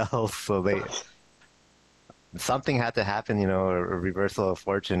many L's. So something had to happen. A reversal of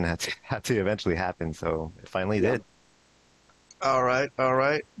fortune had to eventually happen. So it finally did. All right.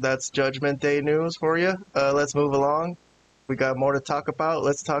 That's Judgment Day news for you. Let's move along. We got more to talk about.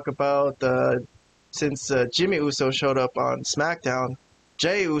 Let's talk about since Jimmy Uso showed up on SmackDown,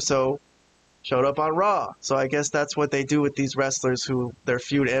 Jey Uso showed up on Raw. So I guess that's what they do with these wrestlers who their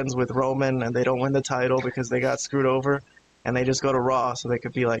feud ends with Roman and they don't win the title because they got screwed over, and they just go to Raw so they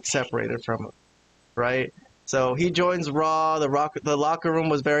could be separated from it, right? So he joins Raw. The locker room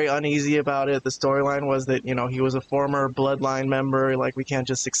was very uneasy about it. The storyline was that he was a former Bloodline member. We can't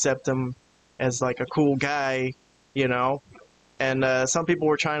just accept him as a cool guy, And some people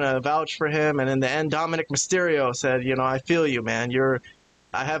were trying to vouch for him, and in the end, Dominic Mysterio said, I feel you, man.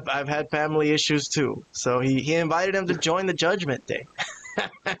 I've had family issues too. So he invited him to join the Judgment Day.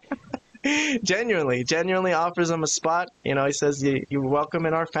 genuinely offers him a spot. He says, you're welcome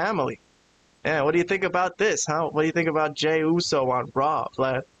in our family. Yeah, what do you think about this? What do you think about Jey Uso on Raw,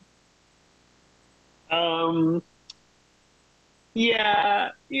 Vlad?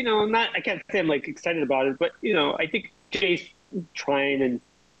 Yeah, I can't say I'm excited about it, but I think Jay's trying and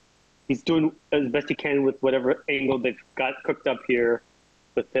he's doing as best he can with whatever angle they've got cooked up here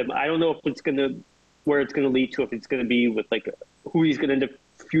with him. I don't know if where it's gonna lead to, if it's gonna be with who he's gonna end up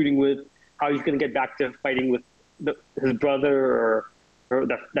feuding with, how he's gonna get back to fighting with his brother or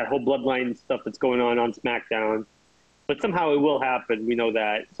that whole bloodline stuff that's going on SmackDown. But somehow it will happen. We know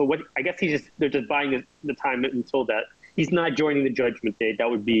that. So I guess they're just buying the time until that. He's not joining the Judgment Day. That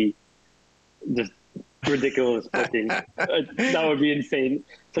would be just ridiculous booking. That would be insane.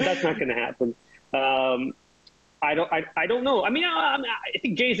 So that's not going to happen. I don't know. I mean, I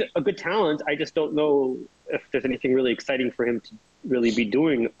think Jay's a good talent. I just don't know if there's anything really exciting for him to really be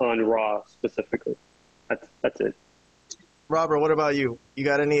doing on Raw specifically. That's it. Robert, what about you? You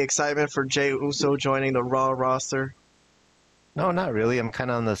got any excitement for Jey Uso joining the Raw roster? No, not really. I'm kind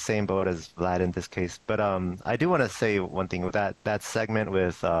of on the same boat as Vlad in this case. But I do want to say one thing with that segment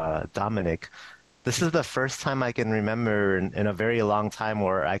with Dominic. This is the first time I can remember in a very long time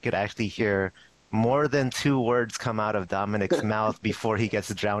where I could actually hear more than 2 words come out of Dominic's mouth before he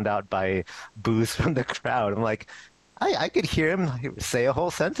gets drowned out by boos from the crowd. I'm like, I could hear him say a whole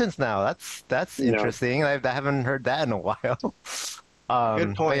sentence now. That's interesting. I haven't heard that in a while.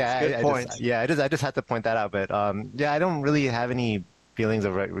 Good point. Yeah, good point. I just had to point that out. But yeah, I don't really have any feelings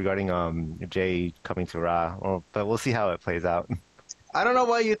regarding Jay coming to Raw. But we'll see how it plays out. I don't know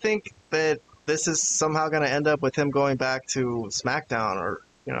why you think that this is somehow going to end up with him going back to SmackDown, or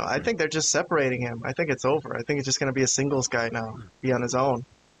I think they're just separating him. I think it's over. I think it's just going to be a singles guy now, be on his own.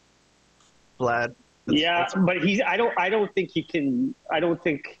 Vlad, Yeah, but I don't think he can. I don't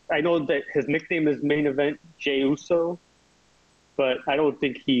think. I know that his nickname is Main Event Jey Uso, but I don't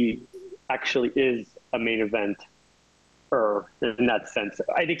think he actually is a main eventer in that sense.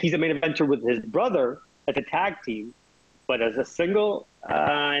 I think he's a main eventer with his brother as a tag team, but as a single,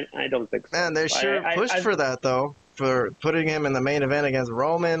 I don't think so. Man, they sure pushed for that though, for putting him in the main event against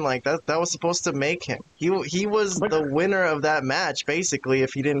Roman. Like that was supposed to make him. He was the winner of that match basically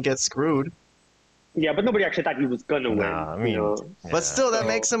if he didn't get screwed. Yeah, but nobody actually thought he was gonna win. I mean, but still, that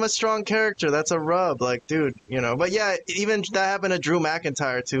makes him a strong character. That's a rub, like, dude, But yeah, even that happened to Drew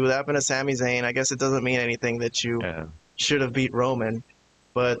McIntyre too. That happened to Sami Zayn. I guess it doesn't mean anything that you should have beat Roman.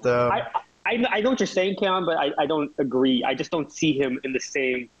 But I know what you're saying, Cam, but I don't agree. I just don't see him in the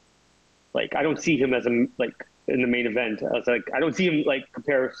same. Like, I don't see him as in the main event. I don't see him like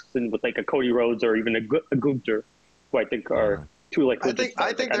comparison with like a Cody Rhodes or even a Gunther, who I think are two like. I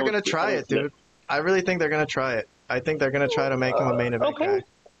think they're gonna try it, dude. I really think they're going to try it. I think they're going to try to make him a main event guy.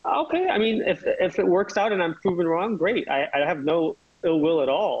 Okay. I mean, if it works out and I'm proven wrong, great. I have no ill will at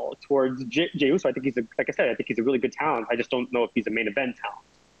all towards Jey Uso. I think like I said, I think he's a really good talent. I just don't know if he's a main event talent.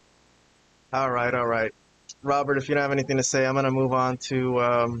 All right. Robert, if you don't have anything to say, I'm going to move on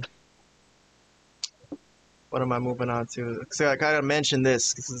to what am I moving on to? So I kind of mentioned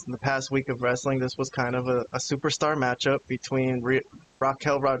this. This is in the past week of wrestling. This was kind of a superstar matchup between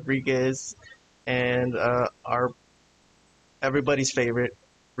Raquel Rodriguez and everybody's favorite,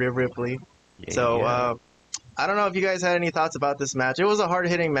 Rhea Ripley. I don't know if you guys had any thoughts about this match. It was a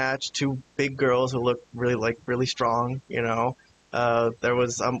hard-hitting match. Two big girls who looked really strong. There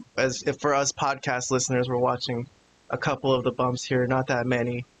was as if for us podcast listeners, we're watching a couple of the bumps here, not that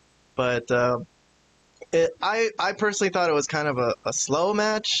many, but I personally thought it was kind of a slow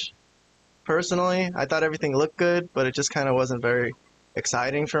match. Personally, I thought everything looked good, but it just kind of wasn't very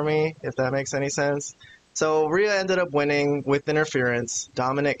exciting for me, if that makes any sense. So Rhea ended up winning with interference.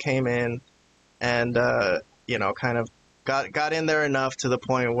 Dominic came in and, kind of got in there enough to the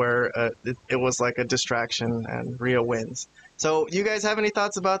point where it was like a distraction and Rhea wins. So you guys have any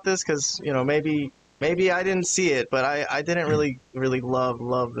thoughts about this? Because, maybe I didn't see it, but I didn't really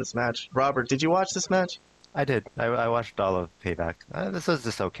love this match. Robert, did you watch this match? I did. I watched all of Payback. This was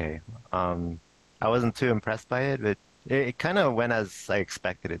just okay. I wasn't too impressed by it, but it kind of went as I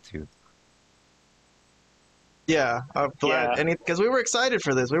expected it to. Yeah, I'm glad. Because we were excited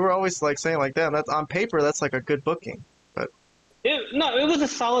for this. We were always saying damn, that's on paper, that's like a good booking. But it was a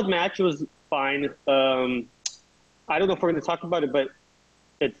solid match. It was fine. I don't know if we're going to talk about it, but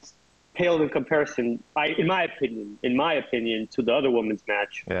it's paled in comparison, in my opinion, to the other women's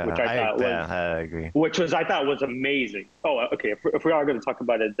match, which I agree. Which I thought was amazing. Oh, okay. If we are going to talk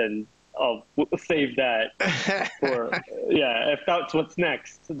about it, then we'll save that for if that's what's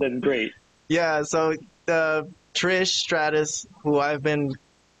next, then great. Yeah. So Trish Stratus, who I've been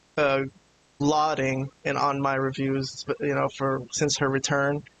lauding on my reviews, since her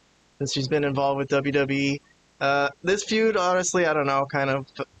return, since she's been involved with WWE. This feud, honestly, I don't know, kind of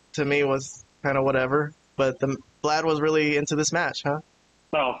to me was kind of whatever. But Vlad was really into this match, huh?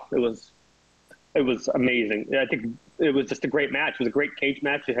 Oh, it was amazing. I think it was just a great match. It was a great cage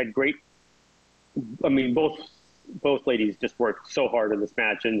match. It had great. I mean, both ladies just worked so hard in this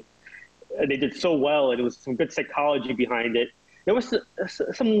match, and they did so well. And it was some good psychology behind it. There was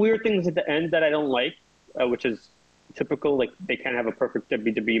some weird things at the end that I don't like, which is typical. Like, they can't have a perfect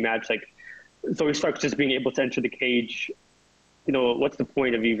WWE match. Like, Zoe Starks just being able to enter the cage. What's the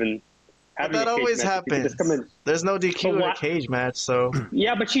point of even having that a cage always match? happens. There's no DQ in a cage match, so.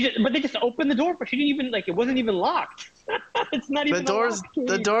 Yeah, but they just opened the door, but she didn't even, it wasn't even locked. It's not even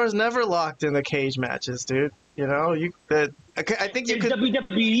the door's never locked in the cage matches, dude. I think you could.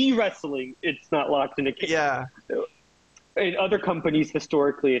 WWE wrestling, it's not locked in a cage. Yeah. In other companies,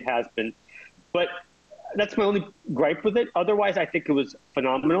 historically, it has been. But that's my only gripe with it. Otherwise, I think it was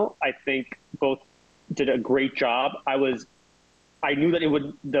phenomenal. I think both did a great job. I knew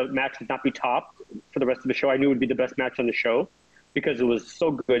that the match would not be topped for the rest of the show. I knew it would be the best match on the show because it was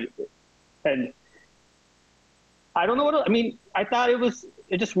so good. And I don't know what else. I mean, I thought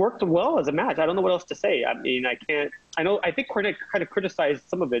it just worked well as a match. I don't know what else to say. I mean, I think Cornette kind of criticized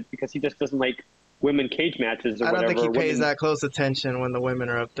some of it because he just doesn't like women cage matches or whatever. I don't think he pays that close attention when the women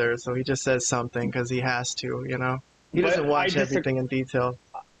are up there, so he just says something because he has to, He doesn't watch everything in detail.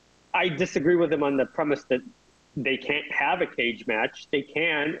 I disagree with him on the premise that they can't have a cage match. They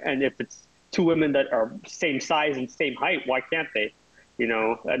can, and if it's two women that are same size and same height, why can't they?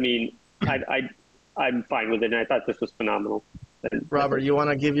 I mean, I'm fine with it, and I thought this was phenomenal. Robert, you want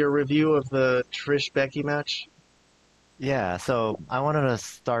to give your review of the Trish Becky match? Yeah, so I wanted to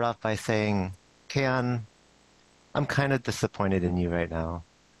start off by saying Keon, I'm kind of disappointed in you right now.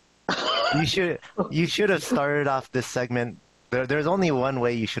 You should you should have started off this segment. There's only one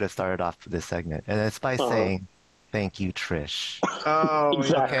way you should have started off this segment, and it's by saying, "Thank you, Trish." Oh, yeah.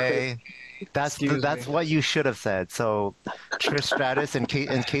 Exactly. Okay, Excuse that's me. what you should have said. So, Trish Stratus, in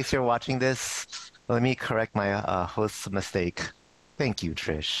case you're watching this, let me correct my host's mistake. Thank you,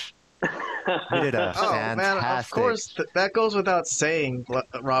 Trish. You did a Oh man, of fantastic. course that goes without saying,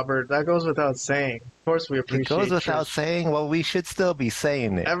 Robert. That goes without saying. Of course, we It goes appreciate without Trish. saying. Well, we should still be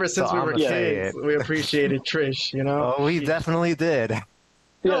saying it. Ever So since we I'm were gonna Yeah. say kids, it. we appreciated Trish. You know, Oh, we definitely did. no,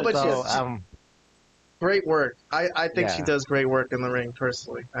 Yeah, but So she's great work. I think she yeah. does great work in the ring.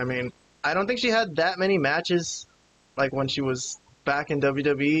 Personally, I mean, I don't think she had that many matches, like when she was back in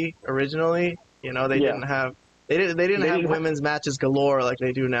WWE originally. You know, they Yeah. didn't have. They didn't They have didn't have- women's matches galore like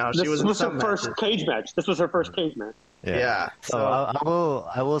they do now. She This was in was her some first matches. cage match. This was her first cage match. Yeah. So So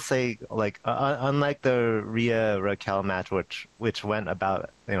I will say like unlike the Rhea Raquel match which went about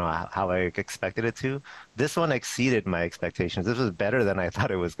how I expected it to, this one exceeded my expectations. This was better than I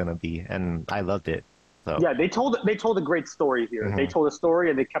thought it was gonna be, and I loved it. So Yeah, they told a great story here. They mhm. told a story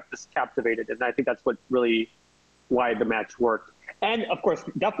and they kept us captivated, and I think that's what really why the match worked. And of course,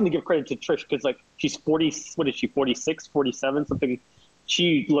 definitely give credit to Trish because like she's 40. What is she? 46, 47, something.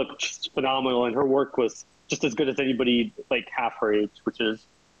 She looked phenomenal, and her work was just as good as anybody like half her age, which is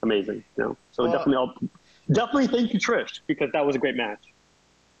amazing. So Well- definitely helped. Definitely thank you, Trish, because that was a great match.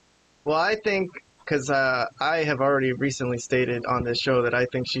 well, I think because I have already recently stated on this show that I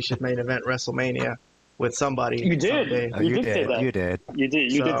think she should main event WrestleMania with somebody You did. someday. You did say that. You did. You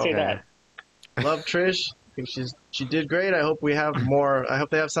did. You did So- say Okay. that. Love Trish. I think she did great. I hope we have more. I hope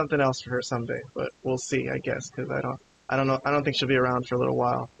they have something else for her someday, but we'll see. I guess because I don't know. I don't think she'll be around for a little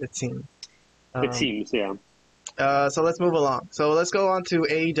while. It seems. It seems, yeah. So let's move along. So let's go on to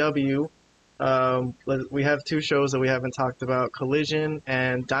AEW. We have two shows that we haven't talked about: Collision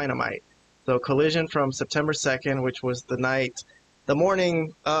and Dynamite. So Collision from September 2nd, which was the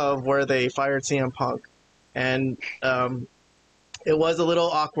morning of where they fired CM Punk, and it was a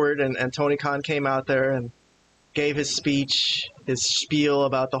little awkward. And Tony Khan came out there and gave his speech, his spiel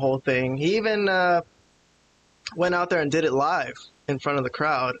about the whole thing. He even went out there and did it live in front of the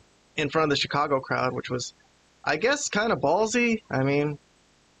crowd, in front of the Chicago crowd, which was, I guess, kind of ballsy. I mean,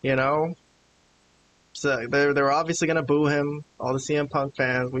 so they were obviously going to boo him, all the CM Punk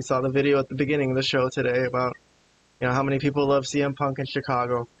fans. We saw the video at the beginning of the show today about, how many people love CM Punk in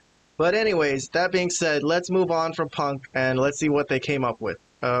Chicago. But anyways, that being said, let's move on from Punk and let's see what they came up with.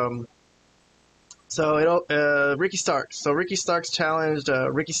 Ricky Starks. So Ricky Starks challenged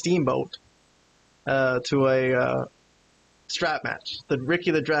Ricky Steamboat to a strap match, the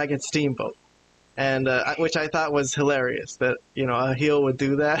Ricky the Dragon Steamboat, and which I thought was hilarious that a heel would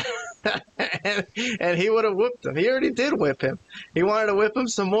do that, and he would have whipped him. He already did whip him. He wanted to whip him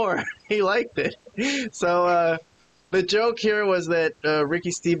some more. He liked it. So the joke here was that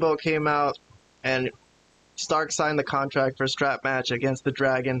Ricky Steamboat came out and Stark signed the contract for a strap match against the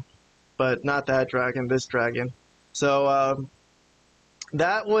Dragon, but not that Dragon, this Dragon. So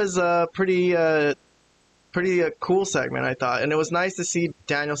that was a pretty cool segment, I thought, and it was nice to see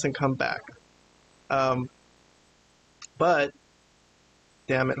Danielson come back. But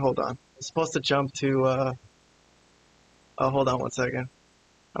damn it, hold on. I'm supposed to jump to. Hold on one second.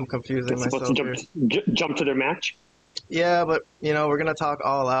 I'm confusing It's supposed myself to here. jump to their match. Yeah, but we're gonna talk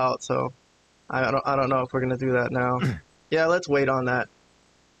all out, so I don't know if we're gonna do that now. Yeah, let's wait on that.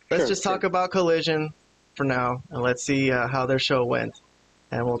 Let's just talk about Collision for now, and let's see how their show went,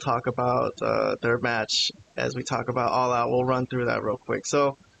 and we'll talk about their match as we talk about All Out. We'll run through that real quick.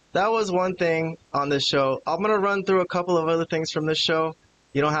 So that was one thing on this show. I'm gonna run through a couple of other things from this show.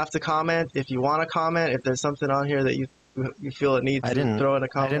 You don't have to comment if you want to comment. If there's something on here that you feel it needs to throw in a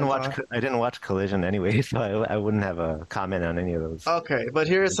comment. I didn't watch Collision anyway, so I wouldn't have a comment on any of those. Okay, but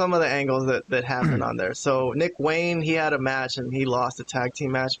here are some of the angles that happened on there. So Nick Wayne, he had a match and he lost a tag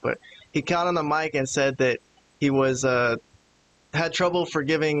team match, but he got on the mic and said that he was had trouble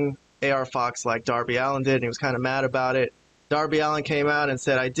forgiving AR Fox like Darby Allin did, and he was kind of mad about it. Darby Allin came out and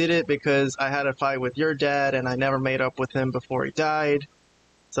said, "I did it because I had a fight with your dad and I never made up with him before he died."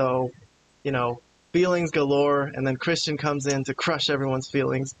 So, feelings galore, and then Christian comes in to crush everyone's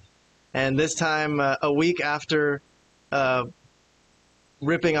feelings. And this time, a week after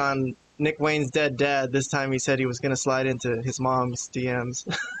ripping on Nick Wayne's dead dad, this time he said he was going to slide into his mom's DMs.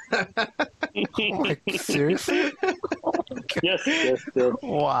 Like, seriously? Yes.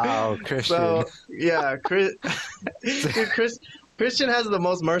 Wow, Christian. So, yeah, Christian has the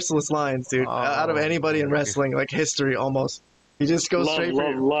most merciless lines, dude, out of anybody in wrestling, like history almost. You just go Love, straight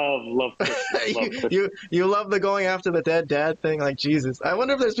love, for love Christian. Love Christian. you love the going after the dead dad thing, like Jesus. I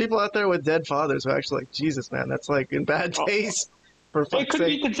wonder if there's people out there with dead fathers who are actually like, Jesus, man, that's like in bad Oh, taste. For it fuck's could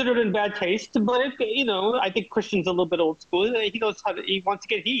be sake. considered in bad taste, but I think Christian's a little bit old school. He knows he wants to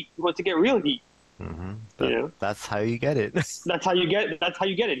get heat. He wants to get real heat. Hmm. That's how you get it. That's how you get. That's how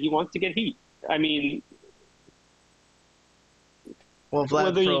you get it. He wants to get heat. I mean, Well, Vlad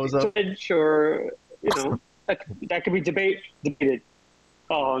whether you froze up. clinch or that could be debated.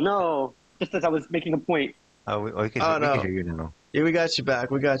 Oh no! Just as I was making a point. We Oh, can no. hear you now. Yeah, we got you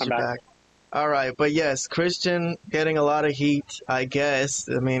back. We got I'm you back. back. All right, but yes, Christian getting a lot of heat, I guess.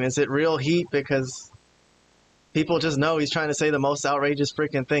 I mean, is it real heat? Because people just know he's trying to say the most outrageous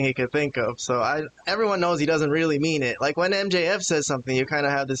freaking thing he could think of. So everyone knows he doesn't really mean it. Like when MJF says something, you kind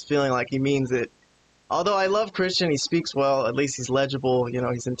of have this feeling like he means it. Although I love Christian, he speaks well. At least he's legible. You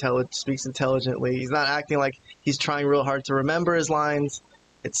know, he's speaks intelligently. He's not acting like he's trying real hard to remember his lines.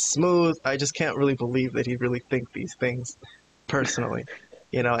 It's smooth. I just can't really believe that he really thinks these things personally.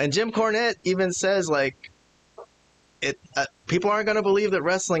 You know, and Jim Cornette even says like, people aren't going to believe that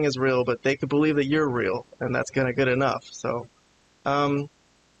wrestling is real, but they could believe that you're real, and that's kind of good enough. So, I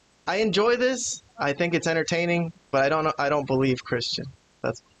enjoy this. I think it's entertaining, but I don't believe Christian.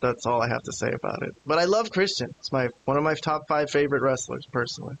 That's all I have to say about it. But I love Christian. It's one of my top 5 favorite wrestlers,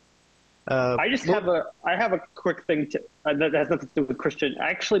 personally. I have a quick thing that has nothing to do with Christian.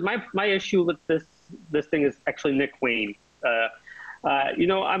 Actually, my issue with this thing is actually Nick Wayne.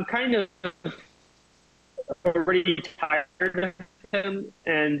 I'm kind of already tired of him,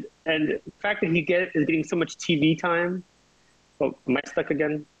 and the fact that is getting so much TV time. Oh, am I stuck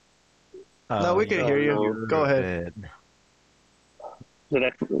again? No, we can hear you. No, Go ahead.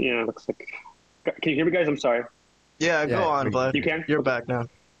 Looks like. Can you hear me, guys? I'm sorry. Yeah, go on, Vlad. You can? You're back now.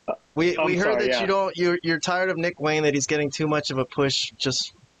 We heard that you're tired of Nick Wayne, that he's getting too much of a push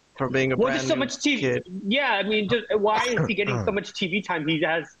just for being a brand there's so much TV. kid. Yeah, I mean, why is he getting so much TV time?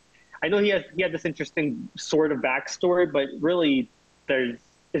 I know he had this interesting sort of backstory, but really,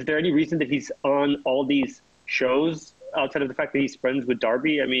 is there any reason that he's on all these shows outside of the fact that he's friends with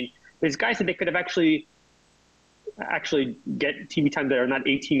Darby? I mean, these guys said they could have actually get TV time that are not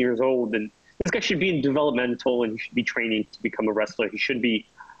 18 years old, and this guy should be in developmental and he should be training to become a wrestler. He should be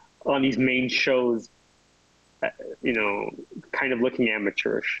on these main shows, kind of looking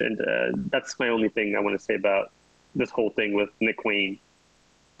amateurish, and that's my only thing I want to say about this whole thing with Nick Wayne.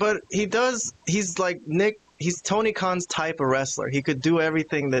 But he's like Nick. He's Tony Khan's type of wrestler. He could do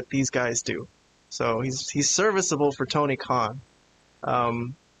everything that these guys do, so he's serviceable for Tony Khan.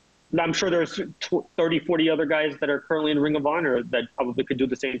 I'm sure there's 30, 40 other guys that are currently in Ring of Honor that probably could do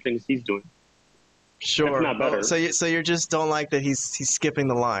the same things he's doing. Sure. If not better. So you just don't like that he's skipping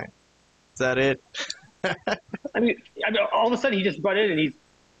the line. Is that it? I mean, all of a sudden he just brought in and he's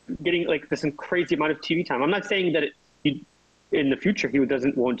getting like this crazy amount of TV time. I'm not saying that in the future he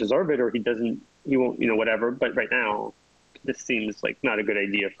won't deserve it or he won't, whatever. But right now, this seems like not a good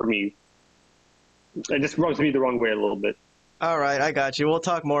idea for me. It just rubs me the wrong way a little bit. All right, I got you. We'll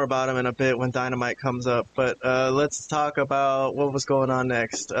talk more about him in a bit when Dynamite comes up. But let's talk about what was going on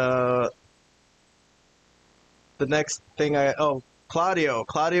next. The next thing Claudio.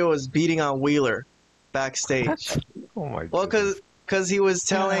 Claudio was beating on Wheeler backstage. Oh my god. Well, because he was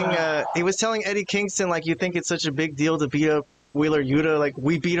telling Eddie Kingston, like, you think it's such a big deal to beat up Wheeler Yuta? Like,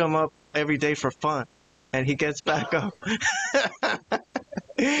 we beat him up every day for fun. And he gets back up.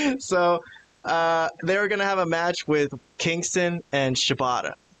 So they were going to have a match with Kingston and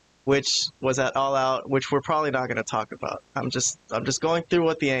Shibata, which was at All Out, which we're probably not going to talk about. I'm just going through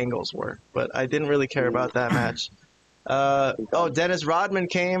what the angles were, but I didn't really care about that match. Dennis Rodman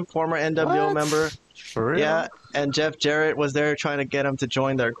came, former NWO member. For real? Yeah, and Jeff Jarrett was there trying to get him to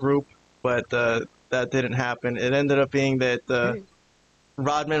join their group, but that didn't happen. It ended up being that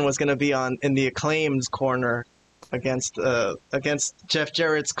Rodman was going to be in the Acclaimed's corner against Jeff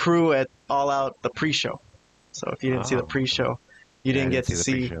Jarrett's crew at All Out, the pre-show. So if you didn't see the pre-show, you didn't get to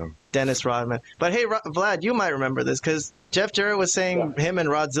see Dennis Rodman. But hey, Vlad, you might remember this because Jeff Jarrett was saying him and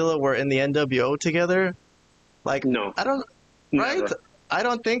Rodzilla were in the NWO together. Like, no, I don't. Never. Right? I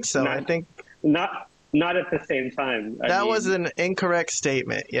don't think so. I think not at the same time. That was an incorrect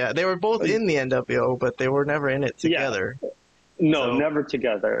statement. Yeah, they were both in the NWO, but they were never in it together. Yeah. No, never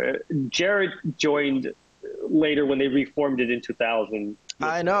together. Jarrett joined later when they reformed it in 2000.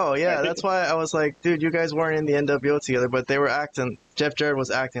 I know, yeah. That's why I was like, dude, you guys weren't in the NWO together, but they were acting. Jeff Jarrett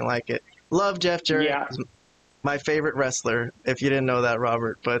was acting like it. Love Jeff Jarrett. Yeah. My favorite wrestler, if you didn't know that,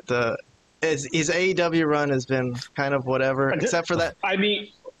 Robert. But his AEW run has been kind of whatever, except for that. I mean,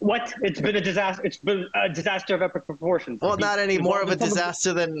 What? It's been a disaster. It's been a disaster of epic proportions. Well, not any more of a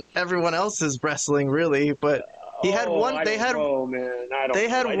disaster than everyone else's wrestling, really. But he had one. I don't know, man. I don't. They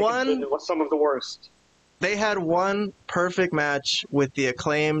had one. It was some of the worst. They had one perfect match with the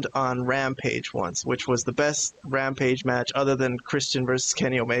Acclaimed on Rampage once, which was the best Rampage match other than Christian versus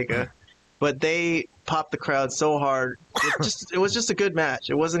Kenny Omega. But they popped the crowd so hard. It was just a good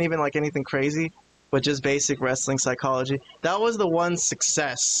match. It wasn't even like anything crazy, but just basic wrestling psychology. That was the one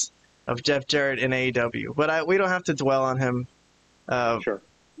success of Jeff Jarrett in AEW. But we don't have to dwell on him. Sure.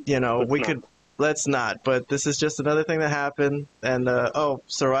 Let's not. But this is just another thing that happened. And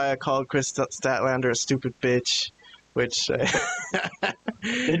Soraya called Chris Statlander a stupid bitch, which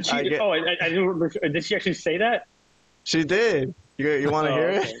did she? I didn't remember. Did she actually say that? She did. You want to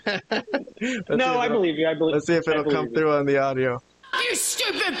hear it? No, I believe you. Let's see if it'll come through on the audio. You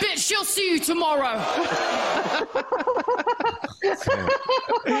stupid bitch! She'll see you tomorrow.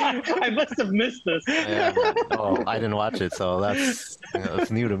 I must have missed this. Yeah. Oh, I didn't watch it, so that's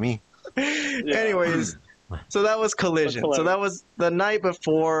new to me. Yeah. Anyways, so that was Collision. So that was the night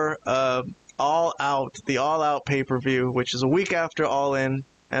before All Out, the All Out pay-per-view, which is a week after All In,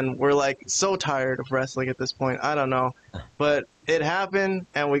 and we're like so tired of wrestling at this point. I don't know, but it happened,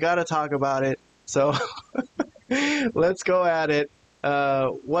 and we got to talk about it. So let's go at it.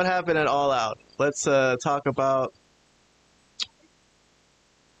 What happened at All Out? Let's talk about.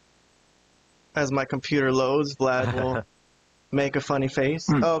 As my computer loads, Vlad will make a funny face.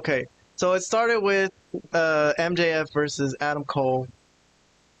 Okay, so it started with MJF versus Adam Cole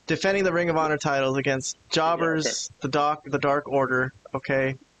defending the Ring of Honor titles against Jobbers, the Dark Order.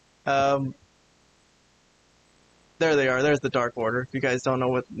 Okay, there they are. There's the Dark Order. If you guys don't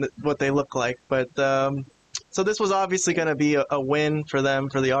know what they look like, but so this was obviously going to be a win for them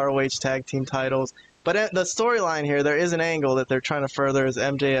for the ROH Tag Team titles. But the storyline here, there is an angle that they're trying to further is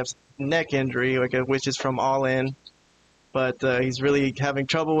MJF's neck injury, which is from All In. But he's really having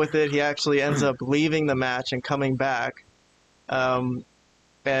trouble with it. He actually ends up leaving the match and coming back.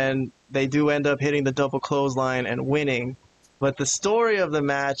 And they do end up hitting the double clothesline and winning. But the story of the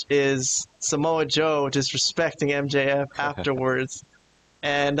match is Samoa Joe disrespecting MJF afterwards.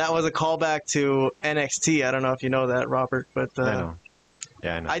 And that was a callback to NXT. I don't know if you know that, Robert. But I know.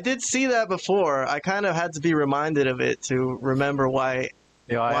 Yeah, I know. I did see that before. I kind of had to be reminded of it to remember why.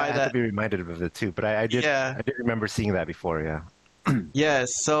 I had to be reminded of it too. But I did remember seeing that before. Yeah.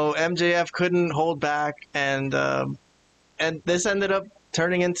 Yes. So MJF couldn't hold back, and this ended up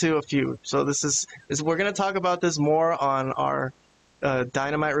turning into a feud. So this is we're gonna talk about this more on our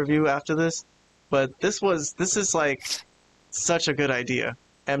Dynamite review after this. But this is like such a good idea.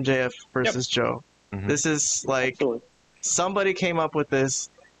 MJF versus Joe. Mm-hmm. This is like. Absolutely. Somebody came up with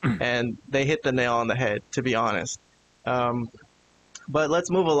this, and they hit the nail on the head, to be honest. But let's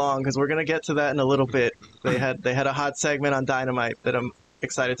move along, because we're going to get to that in a little bit. They had a hot segment on Dynamite that I'm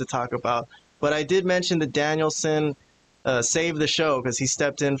excited to talk about. But I did mention that Danielson saved the show, because he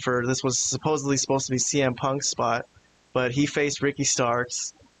stepped in for, this was supposedly supposed to be CM Punk's spot, but he faced Ricky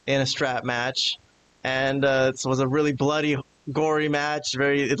Starks in a strap match. And it was a really bloody, gory match.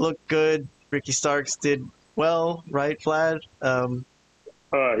 It looked good. Ricky Starks did well, right, Vlad?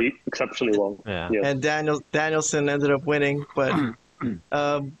 Exceptionally well. Yeah. Yes. And Danielson ended up winning, but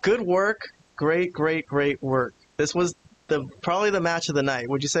good work, great work. This was probably the match of the night.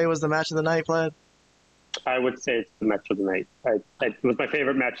 Would you say it was the match of the night, Vlad? I would say it's the match of the night. It was my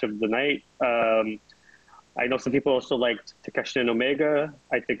favorite match of the night. I know some people also liked Takeshi and Omega.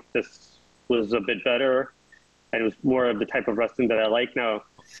 I think this was a bit better, and it was more of the type of wrestling that I like now,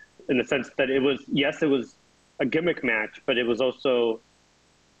 in the sense that it was a gimmick match, but it was also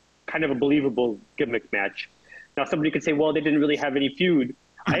kind of a believable gimmick match. Now, somebody could say, well, they didn't really have any feud.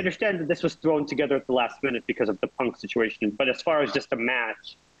 I understand that this was thrown together at the last minute because of the Punk situation, but as far as just a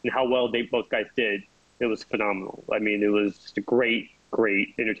match and how well both guys did, it was phenomenal. I mean, it was just a great,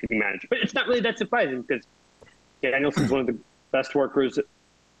 entertaining match. But it's not really that surprising, because Danielson's one of the best workers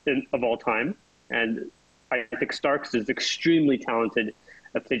of all time, and I think Starks is extremely talented.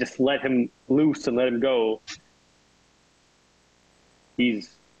 If they just let him loose and let him go,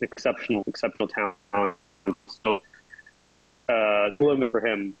 he's exceptional talent. So, the limit for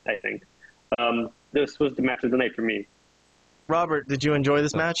him, I think. This was the match of the night for me. Robert, did you enjoy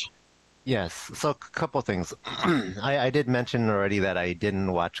this match? Yes. So, a couple things. I did mention already that I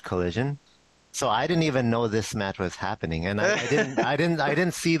didn't watch Collision, so I didn't even know this match was happening, and I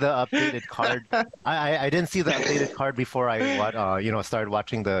didn't see the updated card. I didn't see the updated card before I started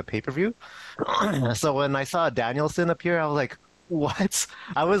watching the pay-per-view. So when I saw Danielson appear, I was like, what?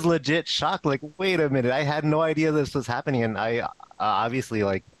 I was legit shocked. Like, wait a minute, I had no idea this was happening, and I obviously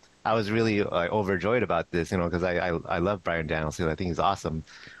like I was really overjoyed about this, because I love Brian Danielson. I think he's awesome.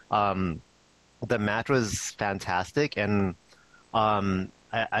 Um, the match was fantastic, and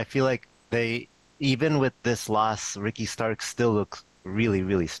I feel like they even with this loss, Ricky Stark still looks really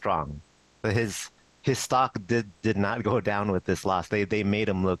really strong. But his stock did not go down with this loss. They made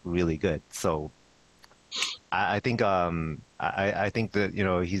him look really good. So. I think I think that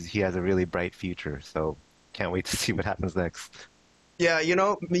he has a really bright future, so can't wait to see what happens next. Yeah,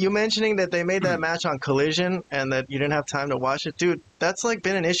 you mentioning that they made that match on Collision and that you didn't have time to watch it, dude. That's like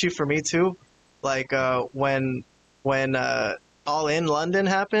been an issue for me too. Like when All In London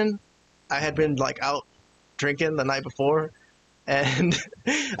happened, I had been like out drinking the night before, and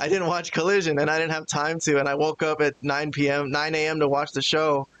I didn't watch Collision, and I didn't have time to, and I woke up at 9 a.m. to watch the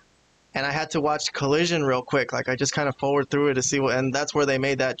show, and I had to watch Collision real quick. Like I just kind of forward through it to see what, and that's where they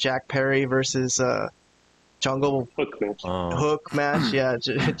made that Jack Perry versus Jungle Hook match. Hook match. Yeah,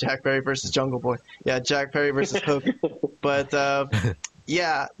 Jack Perry versus Jungle Boy. Yeah, Jack Perry versus Hook. But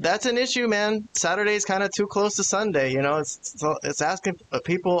yeah, that's an issue, man. Saturday's kind of too close to Sunday. It's asking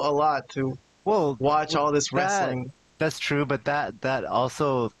people a lot to watch all this wrestling. That's true, but that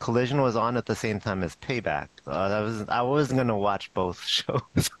also Collision was on at the same time as Payback. I wasn't gonna watch both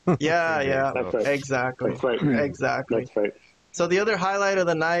shows. Yeah, That's right. exactly. That's right. Exactly. That's right. So the other highlight of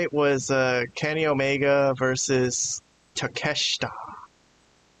the night was Kenny Omega versus Takeshita.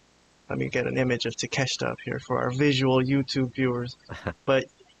 Let me get an image of Takeshita up here for our visual YouTube viewers. But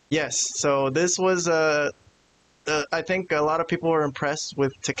yes, so this was I think a lot of people were impressed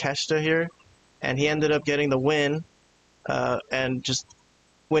with Takeshita here, and he ended up getting the win and just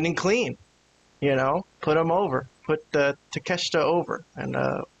winning clean. Put him over, put Takeshita over, and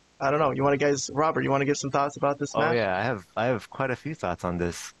I don't know. Robert, you want to give some thoughts about this match? Oh yeah, I have quite a few thoughts on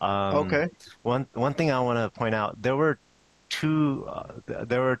this. Okay. One thing I want to point out, there were two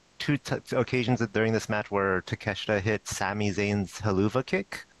occasions during this match where Takeshita hit Sami Zayn's haluva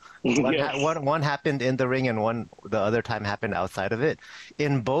kick. Yes. One happened in the ring, and the other time happened outside of it.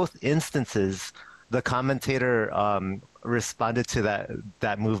 In both instances, the commentator responded to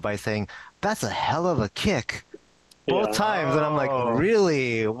that move by saying, "That's a hell of a kick." Both times, and I'm like,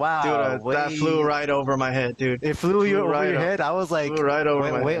 really? Wow. Dude, that flew right over my head, dude. It flew you over your head? I was like, flew right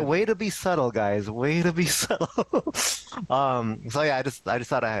over my head. Way to be subtle, guys. Way to be subtle. So yeah, I just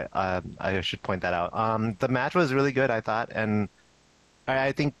thought I should point that out. The match was really good, I thought, and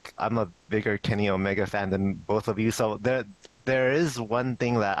I think I'm a bigger Kenny Omega fan than both of you. So there is one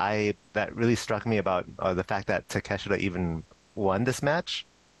thing that really struck me about the fact that Takeshita even won this match.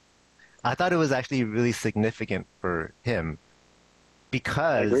 I thought it was actually really significant for him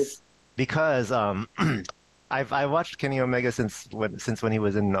because I watched Kenny Omega since when he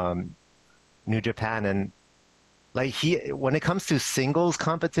was in New Japan, and like when it comes to singles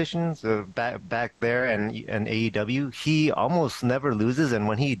competitions back there and AEW, he almost never loses, and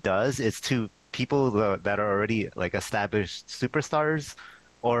when he does, it's to people that are already like established superstars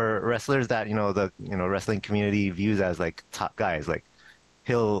or wrestlers that the wrestling community views as like top guys. Like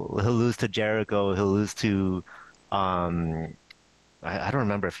he'll lose to Jericho. He'll lose to I don't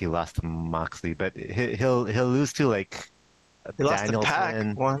remember if he lost to Moxley, but he'll lose to like He lost to Pac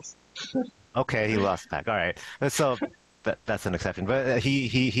Danielson. once. Okay, he lost Pac. All right, so that's an exception. But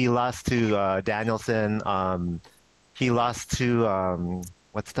he lost to Danielson. He lost to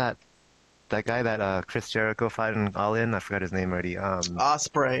what's that guy that Chris Jericho fought in All In? I forgot his name already.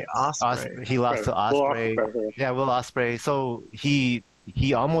 Osprey. He lost to Osprey. Yeah, Will Osprey. So he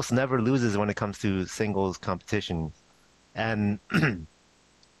almost never loses when it comes to singles competition. And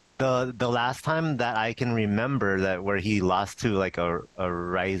the last time that I can remember that where he lost to like a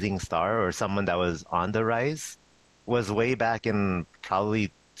rising star or someone that was on the rise was way back in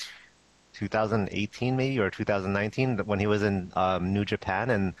probably 2018 maybe or 2019 when he was in New Japan,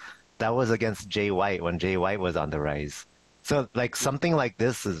 and that was against Jay White when Jay White was on the rise. So like something like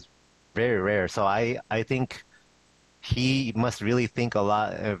this is very rare. So I think he must really think a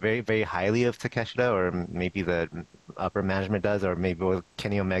lot, very, very highly of Takeshita, or maybe the upper management does, or maybe with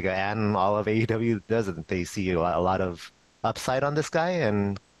Kenny Omega and all of AEW does, and they see a lot of upside on this guy.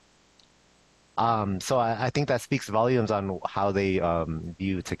 And so I think that speaks volumes on how they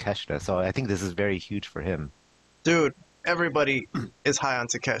view Takeshita. So I think this is very huge for him. Dude, everybody is high on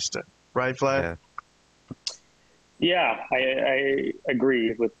Takeshita, right, Vlad? Yeah. Yeah, I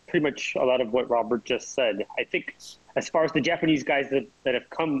agree with pretty much a lot of what Robert just said. I think as far as the Japanese guys that have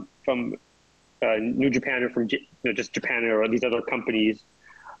come from New Japan or from just Japan or these other companies,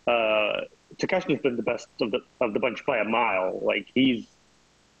 Takeshi's been the best of the bunch by a mile. Like he's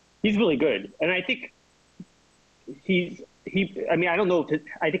really good, and I think he. I mean, I don't know if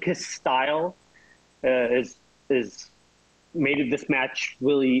I think his style is made this match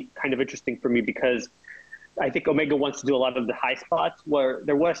really kind of interesting for me because I think Omega wants to do a lot of the high spots where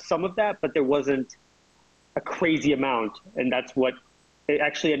there was some of that, but there wasn't a crazy amount, and that's what it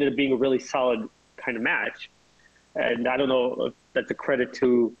actually ended up being a really solid kind of match. And I don't know if that's a credit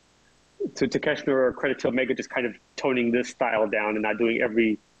to Takeshi or a credit to Omega just kind of toning this style down and not doing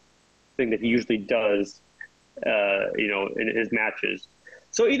everything that he usually does, in his matches.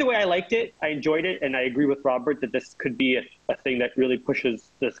 So either way, I liked it. I enjoyed it, and I agree with Robert that this could be a thing that really pushes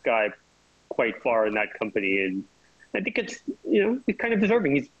this guy quite far in that company. And I think it's he's kind of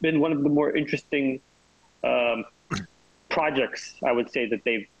deserving. He's been one of the more interesting projects, I would say, that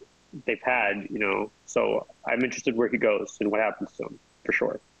they've had. So I'm interested where he goes and what happens to him for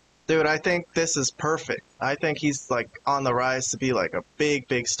sure. Dude, I think this is perfect. I think he's like on the rise to be like a big,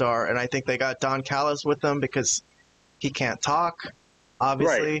 big star, and I think they got Don Callis with them because he can't talk.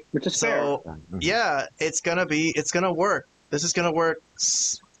 Obviously, right, which is fair. Yeah, it's gonna work. This is gonna work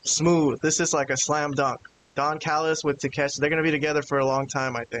smooth. This is like a slam dunk. Don Callis with Takeshi, they're gonna be together for a long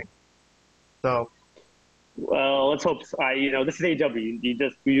time, I think. So, well, let's hope. This is AEW.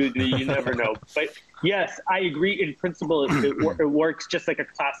 You never know. But yes, I agree in principle. It works just like a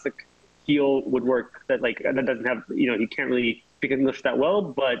classic heel would work. That doesn't have he can't really speak English that well.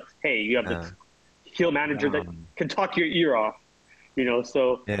 But hey, you have this heel manager that can talk your ear off.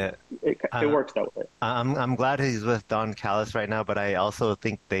 So yeah. it works that way. I'm glad he's with Don Callis right now, but I also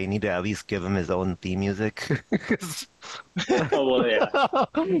think they need to at least give him his own theme music. Oh well, yeah.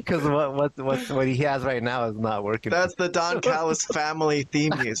 Because what he has right now is not working. That's the Don Callis family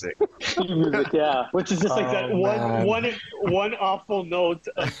theme music. Music, yeah, which is just like that one awful note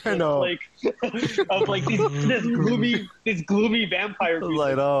of this gloomy vampire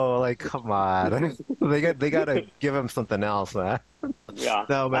music. Come on, they gotta give him something else, man. Yeah,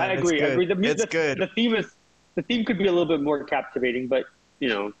 no, man, I agree. It's good. The theme could be a little bit more captivating, but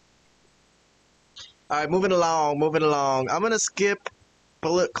All right, moving along. I'm gonna skip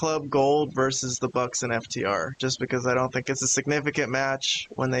Bullet Club Gold versus the Bucks and FTR just because I don't think it's a significant match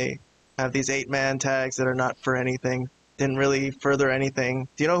when they have these 8-man tags that are not for anything. Didn't really further anything.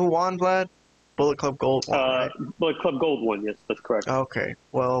 Do you know who won, Vlad? Bullet Club Gold won, right? Bullet Club Gold won, yes, that's correct. Okay,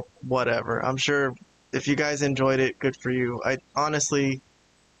 well, whatever. I'm sure if you guys enjoyed it, good for you. I honestly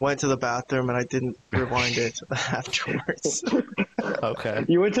went to the bathroom and I didn't rewind it afterwards. Okay.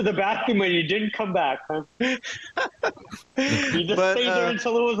 You went to the bathroom and you didn't come back, huh? You just stayed there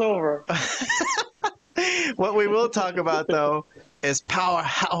until it was over. What we will talk about, though, is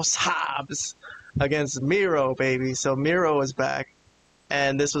Powerhouse Hobbs against Miro, baby. So Miro is back,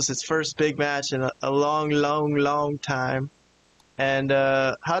 and this was his first big match in a long, long, long time. And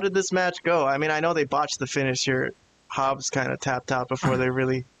how did this match go? I mean, I know they botched the finish here. Hobbs kind of tapped out before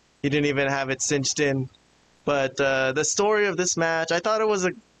he didn't even have it cinched in. But the story of this match, I thought it was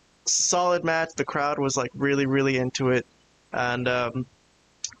a solid match. The crowd was like really, really into it. And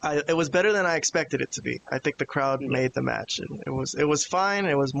it was better than I expected it to be. I think the crowd made the match. And it was fine.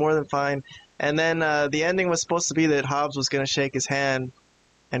 It was more than fine. And then the ending was supposed to be that Hobbs was going to shake his hand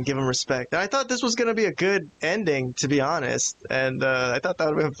and give him respect. And I thought this was going to be a good ending, to be honest. And I thought that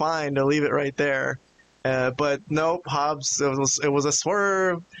would have been fine to leave it right there. But nope, Hobbs, it was a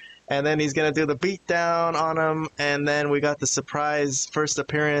swerve. And then he's going to do the beatdown on him. And then we got the surprise first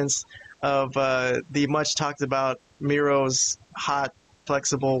appearance of the much talked about Miro's hot,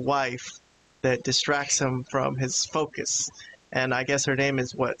 flexible wife that distracts him from his focus. And I guess her name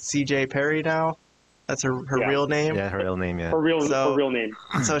is what, CJ Perry now? That's her real name? Yeah, her real name, yeah. Her real name.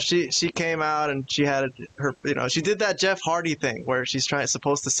 So she came out and she had her, she did that Jeff Hardy thing where she's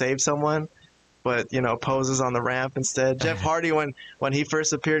supposed to save someone, but, poses on the ramp instead. Jeff Hardy, when he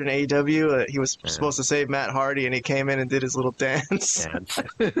first appeared in AEW, he was supposed to save Matt Hardy, and he came in and did his little dance.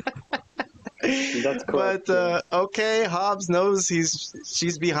 That's correct. But, okay, Hobbs knows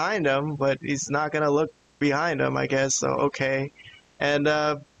she's behind him, but he's not going to look behind him, I guess, so okay. And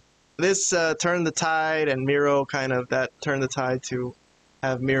this turned the tide, and that turned the tide to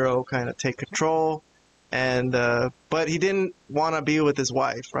have Miro kind of take control. And but he didn't want to be with his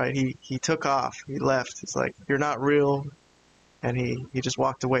wife, right? He took off. He left. He's like, "You're not real," and he just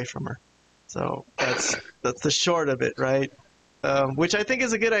walked away from her. So that's the short of it, right? Which I think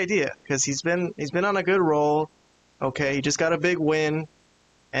is a good idea because he's been on a good roll. Okay, he just got a big win,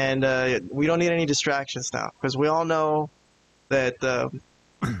 and we don't need any distractions now because we all know that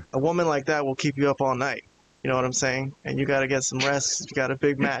a woman like that will keep you up all night. You know what I'm saying? And you got to get some rest. You got a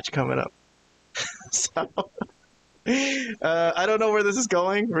big match coming up. So, I don't know where this is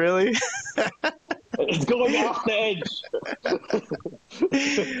going, really. It's going off the edge.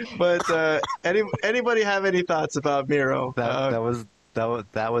 But anybody have any thoughts about Miro? That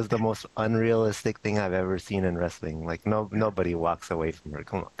was the most unrealistic thing I've ever seen in wrestling. Like nobody walks away from her.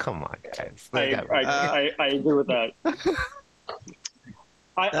 Come on, guys. I agree with that.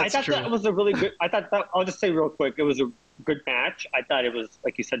 I thought true. that was a really good. I'll just say real quick, it was a good match. I thought it was,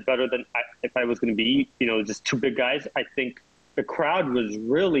 like you said, better than if I was going to be, just two big guys. I think the crowd was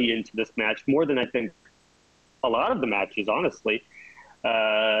really into this match more than I think a lot of the matches, honestly.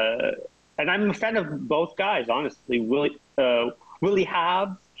 And I'm a fan of both guys, honestly. Willie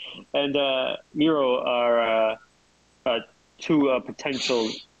Hobbs and Miro are two potential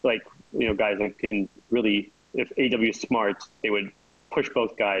guys that can really, if AEW is smart, they would push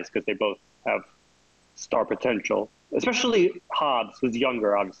both guys because they both have star potential. Especially Hobbs, who's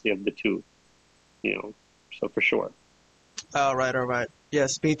younger, obviously, of the two. So for sure. All right.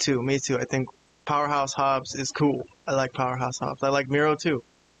 Yes, me too. I think Powerhouse Hobbs is cool. I like Powerhouse Hobbs. I like Miro too.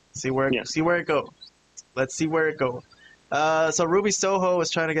 See where it goes. Let's see where it goes. So Ruby Soho was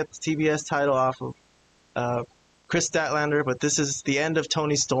trying to get the TBS title off of Chris Statlander, but this is the end of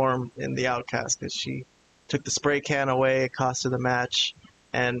Toni Storm in the Outcast because she took the spray can away. It cost her the match.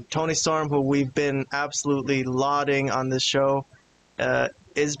 And Toni Storm, who we've been absolutely lauding on this show,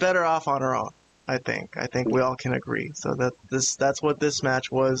 is better off on her own. I think we all can agree. So that's what this match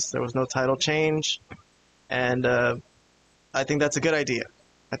was. There was no title change, and I think that's a good idea.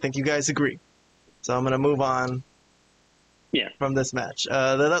 I think you guys agree. So I'm gonna move on. Yeah. From this match,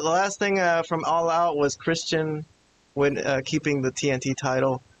 the last thing from All Out was Christian keeping the TNT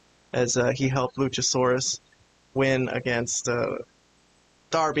title as he helped Luchasaurus win against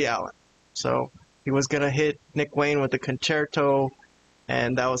Darby Allin. So he was gonna hit Nick Wayne with the concerto.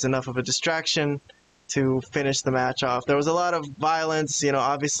 And that was enough of a distraction to finish the match off. There was a lot of violence.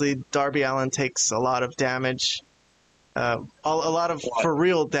 Obviously Darby Allin takes a lot of damage, a lot of for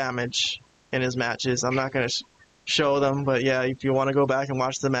real damage in his matches. I'm not going to show them, but yeah, if you want to go back and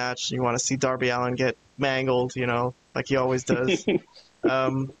watch the match, you want to see Darby Allin get mangled, like he always does. I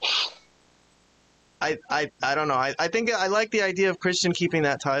don't know. I think I like the idea of Christian keeping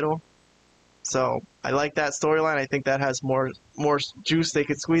that title. So I like that storyline. I think that has more juice they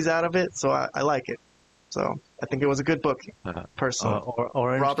could squeeze out of it. So I like it. So I think it was a good booking, personally.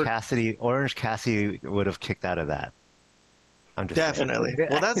 Orange Cassidy would have kicked out of that. I'm just definitely.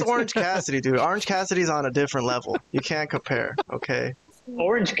 Well, that's Orange Cassidy, dude. Orange Cassidy's on a different level. You can't compare. Okay.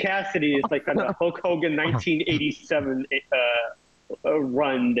 Orange Cassidy is like the Hulk Hogan 1987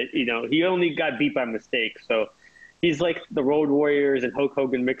 run that he only got beat by mistake. So he's like the Road Warriors and Hulk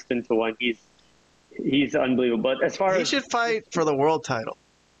Hogan mixed into one. He's unbelievable. But as far he as should fight for the world title.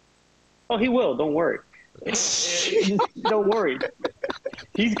 Oh, he will. Don't worry. Don't worry.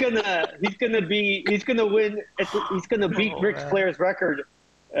 He's gonna win. He's gonna beat Ric Flair's record.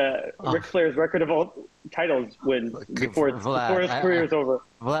 Ric Flair's record of all titles wins before his career is over.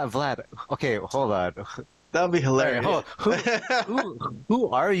 Vlad. Okay, hold on. That would be hilarious. Who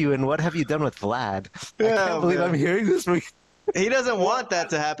are you and what have you done with Vlad? I can't believe I'm hearing this from you. He doesn't want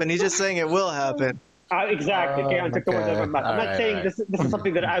that to happen. He's just saying it will happen. Exactly. Okay, I'm not saying this is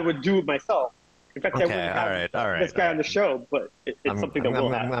something that I would do myself. In fact, I wouldn't have this guy on the show, but it's something that will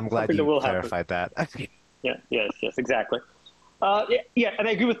happen. I'm glad you clarified that. Yes, exactly. Yeah, and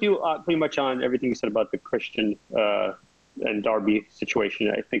I agree with you pretty much on everything you said about the Christian and Darby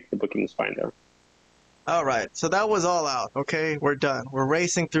situation. I think the booking is fine there. All right, so that was All Out. Okay, we're done. We're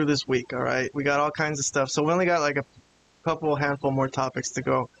racing through this week. All right, we got all kinds of stuff. So we only got like a handful more topics to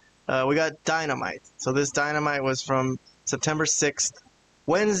go. We got Dynamite. So this Dynamite was from September 6th,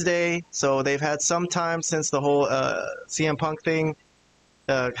 Wednesday. So they've had some time since the whole CM Punk thing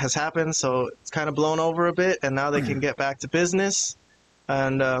has happened. So it's kind of blown over a bit, and now they can get back to business.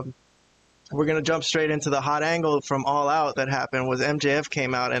 And we're going to jump straight into the hot angle from All Out that happened was MJF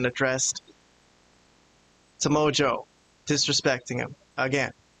came out and addressed Samoa Joe, disrespecting him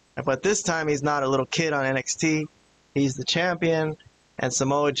again. But this time he's not a little kid on NXT. He's the champion. And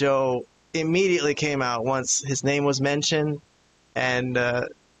Samoa Joe immediately came out once his name was mentioned. And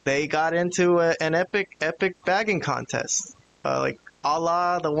they got into an epic bagging contest. Like a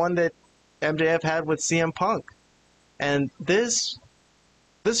la the one that MJF had with CM Punk. And this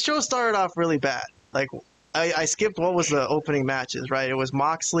show started off really bad. Like I skipped what was the opening matches, right? It was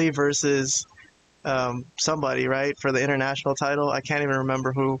Moxley versus somebody, right, for the international title. I can't even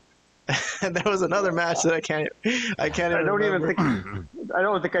remember who. And there was another match that I can't I even don't even remember. think I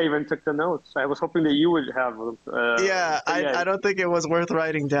don't think I even took the notes. I was hoping that you would have them. Yeah, But yeah, I don't think it was worth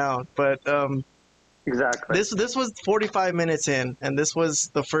writing down, but exactly. this was 45 minutes in, and this was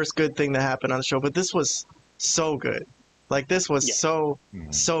the first good thing that happened on the show. But this was so good, like this was Yeah.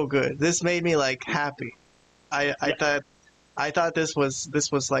 so good. This made me like happy. Yeah. I thought this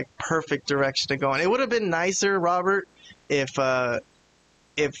was like perfect direction to go in. It would have been nicer, Robert, if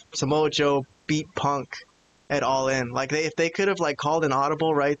Samoa Joe beat Punk at All In. Like if they could have like called an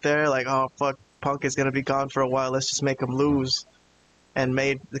audible right there, like oh fuck, Punk is gonna be gone for a while. Let's just make him lose. And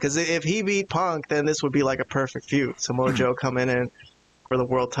made because if he beat Punk, then this would be like a perfect feud. Samoa Joe coming in for the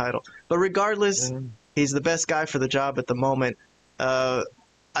world title. But regardless, he's the best guy for the job at the moment.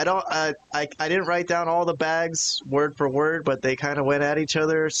 I don't. I didn't write down all the bags word for word, but they kind of went at each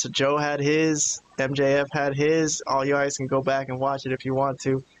other. So Joe had his, MJF had his. All you guys can go back and watch it if you want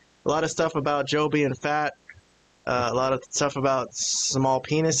to. A lot of stuff about Joe being fat. A lot of stuff about small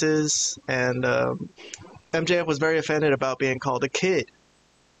penises, and MJF was very offended about being called a kid,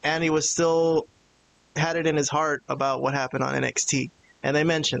 and he was still had it in his heart about what happened on NXT, and they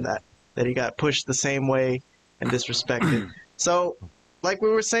mentioned that he got pushed the same way and disrespected. So, like we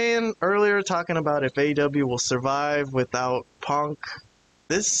were saying earlier, talking about if AEW will survive without Punk,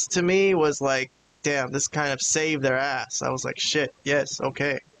 this to me was like, damn, this kind of saved their ass. I was like, shit, yes,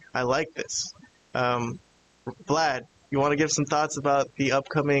 okay, I like this. Vlad, you want to give some thoughts about the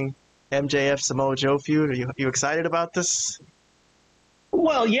upcoming MJF Samoa Joe feud? Are you excited about this?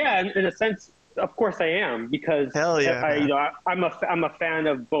 Well, yeah, in a sense, of course I am because Hell yeah, man. I'm a fan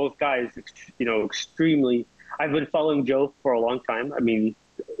of both guys. Extremely. I've been following Joe for a long time. I mean,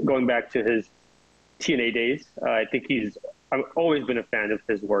 going back to his TNA days, I think I've always been a fan of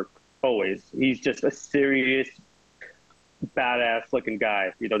his work. Always. He's just a serious, badass looking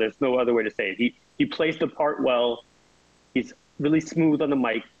guy. There's no other way to say it. He plays the part well. He's really smooth on the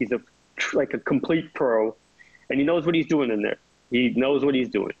mic. He's like a complete pro, and he knows what he's doing in there. He knows what he's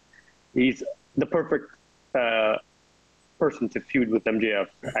doing. He's the perfect person to feud with MJF.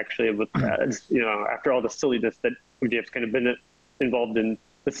 Actually, with after all the silliness that MJF's kind of been involved in,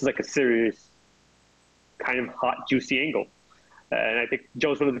 this is like a serious, kind of hot, juicy angle. And I think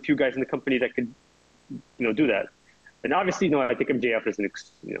Joe's one of the few guys in the company that could, do that. And obviously, I think MJF is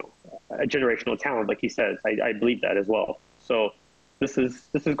a generational talent, like he says. I believe that as well. So this is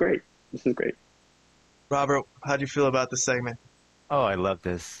great. This is great. Robert, how do you feel about this segment? Oh, I love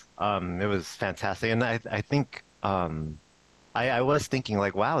this. It was fantastic, and I think I was thinking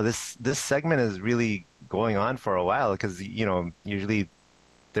like, wow, this segment is really going on for a while because usually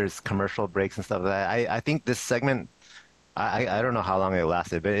there's commercial breaks and stuff like that. I think this segment, I don't know how long it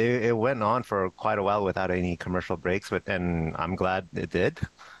lasted, but it went on for quite a while without any commercial breaks. And I'm glad it did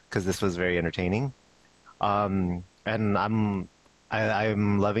because this was very entertaining. And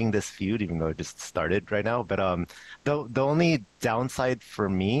I'm loving this feud, even though it just started right now. But the only downside for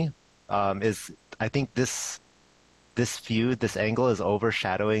me is I think this feud, this angle is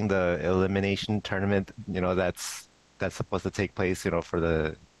overshadowing the elimination tournament. That's supposed to take place. For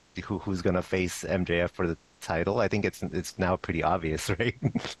the who's gonna face MJF for the title. I think it's now pretty obvious, right?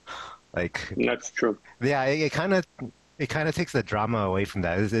 Like that's true. Yeah, it kind of takes the drama away from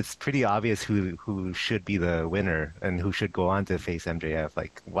that. It's pretty obvious who should be the winner and who should go on to face MJF.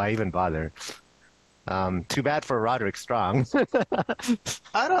 Like, why even bother? Too bad for Roderick Strong.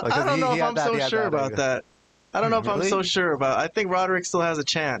 I don't know if I'm so sure about that. I don't know if Really? I'm so sure about. I think Roderick still has a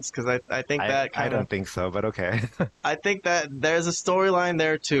chance because I think that I kind of. don't think so, but okay. I think that there's a storyline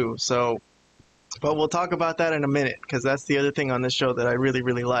there too. So, but we'll talk about that in a minute because that's the other thing on this show that I really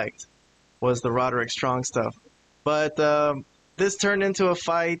really liked was the Roderick Strong stuff. But this turned into a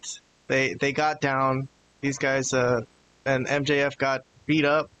fight. They got down. These guys and MJF got beat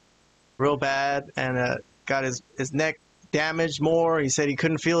up real bad and got his neck damaged more. He said he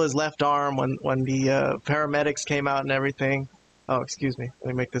couldn't feel his left arm when the paramedics came out and everything. Oh, excuse me. Let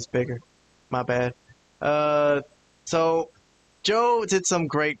me make this bigger. My bad. So Joe did some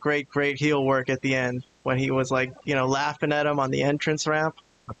great heel work at the end when he was like, laughing at him on the entrance ramp,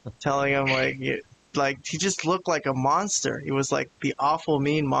 telling him like he just looked like a monster. He was like the awful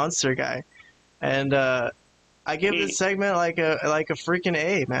mean monster guy. And I give this segment like a freaking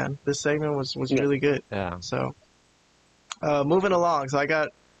A, man. This segment was really good. Yeah. So moving along. So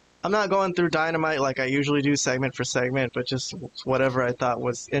I'm not going through Dynamite like I usually do segment for segment, but just whatever I thought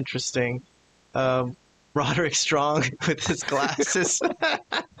was interesting. Roderick Strong with his glasses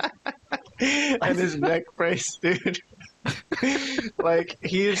and his neck brace, dude. Like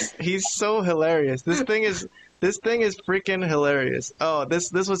he's so hilarious. This thing is freaking hilarious. Oh,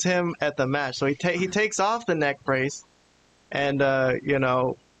 this was him at the match. So he takes off the neck brace, and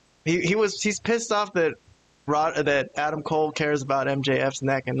he's pissed off that that Adam Cole cares about MJF's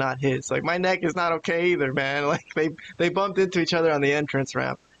neck and not his. Like, my neck is not okay either, man. Like, they bumped into each other on the entrance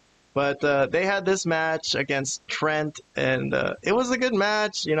ramp. But they had this match against Trent, and it was a good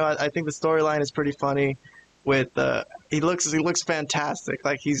match. I think the storyline is pretty funny. With he looks fantastic.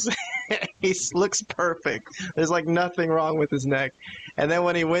 Like, he looks perfect. There's like nothing wrong with his neck. And then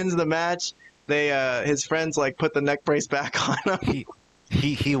when he wins the match, his friends like put the neck brace back on him.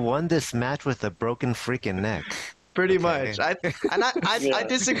 He won this match with a broken freaking neck. Pretty Okay. much.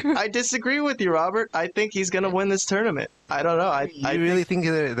 I disagree with you, Robert. I think he's gonna win this tournament. I don't know. I really think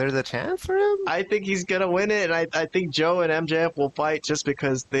there's a chance for him? I think he's gonna win it, and I think Joe and MJF will fight just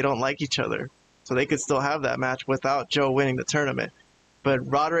because they don't like each other, so they could still have that match without Joe winning the tournament. But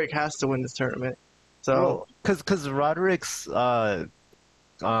Roderick has to win this tournament. So, because Roderick's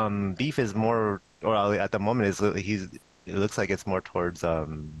beef is more, or at the moment it looks like it's more towards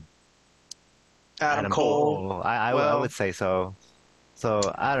Adam Cole. I Well, would say so. So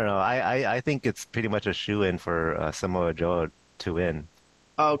I don't know. I think it's pretty much a shoe-in for Samoa Joe to win.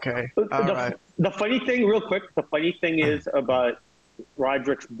 okay, all right. The funny thing, real quick, the funny thing is about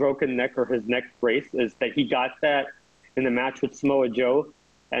Roderick's broken neck or his neck brace is that he got that in the match with Samoa Joe.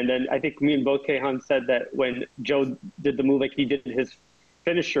 And then I think me and Bo Kahan said that when Joe did the move, like he did his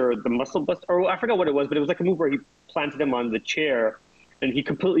finisher, the muscle bust, or I forgot what it was, but it was like a move where he planted him on the chair, and he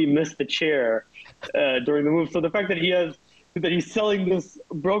completely missed the chair during the move. So the fact that he's selling this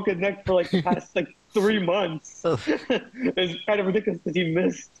broken neck for like the past like 3 months is kind of ridiculous because he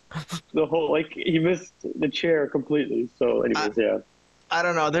missed he missed the chair completely. So anyways, yeah. I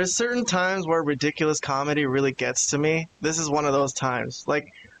don't know. There's certain times where ridiculous comedy really gets to me. This is one of those times.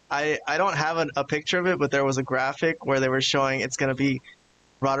 Like, I don't have a picture of it, but there was a graphic where they were showing it's going to be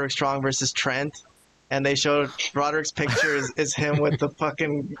Roderick Strong versus Trent. And they showed Roderick's picture is him with the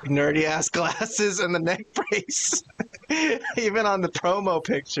fucking nerdy-ass glasses and the neck brace. Even on the promo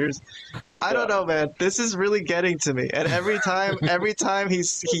pictures. I don't know, man. This is really getting to me. And every time he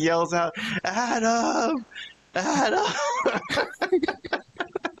yells out, Adam! Adam!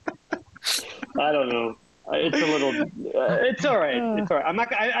 I don't know. It's a little. It's all right. It's all right. I'm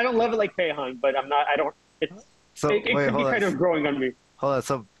not. I don't love it like Kahan, but I'm not. I don't. It's. So it wait, could be hold on. kind of growing on me. Hold on.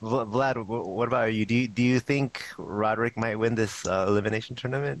 So Vlad, what about you? Do you think Roderick might win this elimination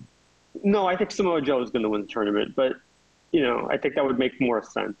tournament? No, I think Samoa Joe is going to win the tournament, but I think that would make more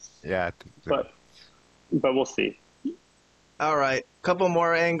sense. Yeah. But we'll see. All right. Couple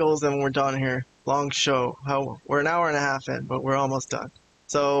more angles and we're done here. Long show. We're an hour and a half in, but we're almost done.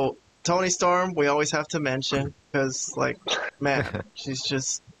 So, Toni Storm, we always have to mention, because, like, man, she's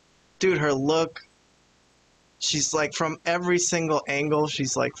just, dude, her look, she's, like, from every single angle,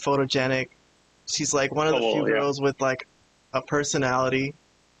 she's, like, photogenic. She's, like, one of the few girls with, like, a personality.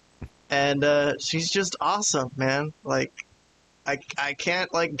 And she's just awesome, man. Like, I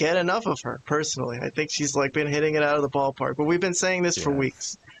can't, like, get enough of her, personally. I think she's, like, been hitting it out of the ballpark. But we've been saying this for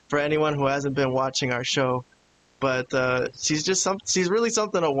weeks, for anyone who hasn't been watching our show. But she's just she's really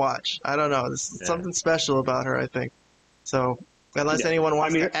something to watch. I don't know. There's something special about her, I think. So, unless anyone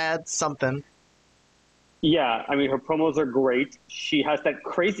wants to add something. Yeah, I mean, her promos are great. She has that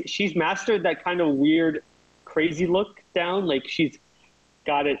crazy, she's mastered that kind of weird, crazy look down. Like, she's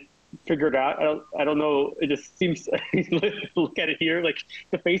got it figured out. I don't know. It just seems, look at it here. Like,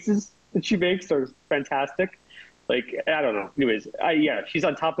 the faces that she makes are fantastic. Like, I don't know. Anyways, she's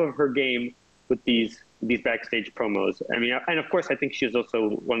on top of her game with these backstage promos. I mean, and of course, I think she's also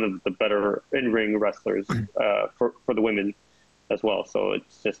one of the better in-ring wrestlers for the women as well. So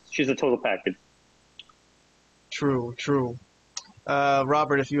it's just, she's a total package. True.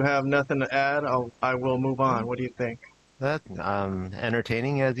 Robert, if you have nothing to add, I will move on. What do you think? That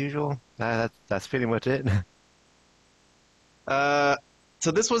entertaining as usual. That's pretty much it.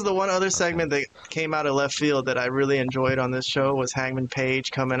 So this was the one other segment that came out of left field that I really enjoyed on this show was Hangman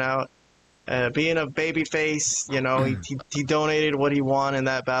Page coming out. Being a babyface, he donated what he won in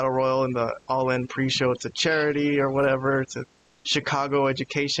that Battle Royal in the All-In pre-show to charity or whatever, to Chicago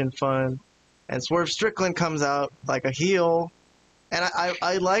Education Fund. And Swerve Strickland comes out like a heel. And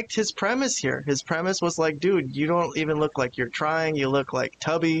I liked his premise here. His premise was like, dude, you don't even look like you're trying. You look like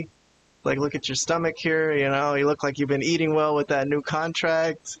tubby. Like, look at your stomach here, You look like you've been eating well with that new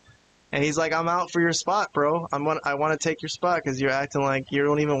contract. And he's like, I'm out for your spot, bro. I want to take your spot because you're acting like you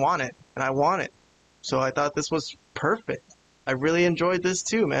don't even want it. And I want it. So I thought this was perfect. I really enjoyed this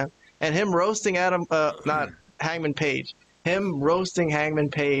too, man. And him roasting Hangman Page. him roasting Hangman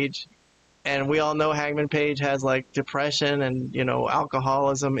Page, and we all know Hangman Page has like depression and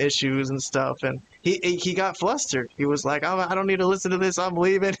alcoholism issues and stuff, and he got flustered. He was like, "Oh, I don't need to listen to this. I'm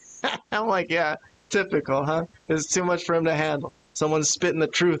leaving." I'm like, "Yeah, typical, huh? It's too much for him to handle. Someone's spitting the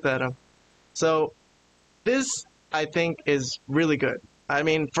truth at him." So this, I think, is really good. I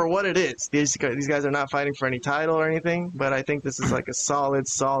mean, for what it is, these guys are not fighting for any title or anything, but I think this is like a solid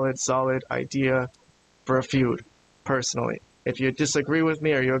idea for a feud, personally. If you disagree with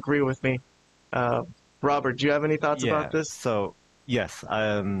me or you agree with me, Robert, do you have any thoughts Yeah. about this? So yes.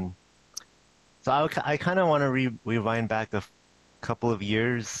 I kind of want to rewind back a couple of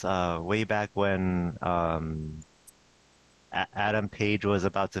years, way back when Adam Page was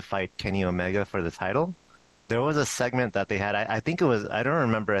about to fight Kenny Omega for the title. There was a segment that they had. I think it was. I don't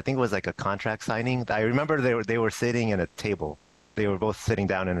remember. I think it was like a contract signing. I remember they were sitting in a table. They were both sitting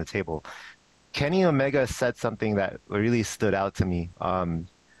down in a table. Kenny Omega said something that really stood out to me.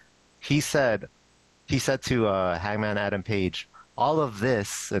 He said he said to Hangman Adam Page, all of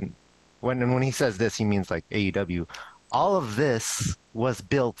this, and when he says this, he means like AEW. All of this was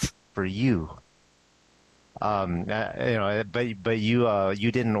built for you. But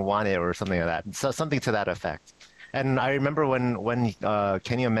you didn't want it or something like that. So something to that effect. And I remember when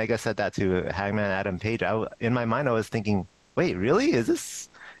Kenny Omega said that to Hangman Adam Page, in my mind I was thinking, wait, really? Is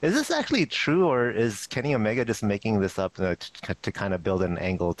this actually true, or is Kenny Omega just making this up to kind of build an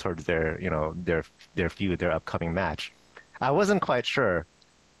angle towards their feud, their upcoming match? I wasn't quite sure.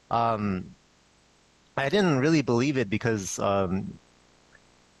 I didn't really believe it because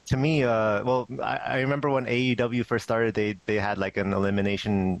to me, I remember when AEW first started, they had like an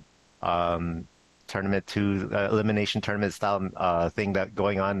elimination elimination tournament style thing that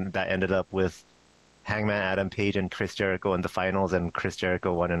going on that ended up with Hangman Adam Page and Chris Jericho in the finals, and Chris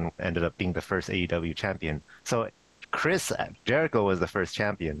Jericho won and ended up being the first AEW champion. So Chris Jericho was the first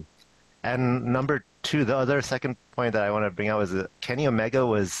champion. And number two, the other second point that I want to bring out is that Kenny Omega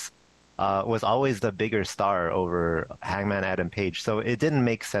was always the bigger star over Hangman Adam Page. So it didn't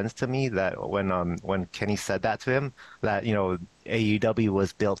make sense to me that when Kenny said that to him, that AEW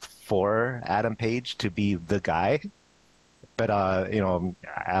was built for Adam Page to be the guy. But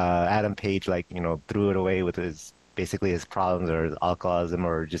Adam Page threw it away with basically his problems or his alcoholism,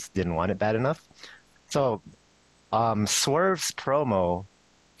 or just didn't want it bad enough. So Swerve's promo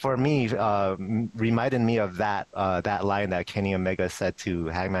for me reminded me of that line that Kenny Omega said to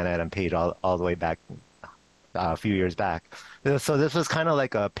Hangman Adam Page all the way back a few years back. So this was kind of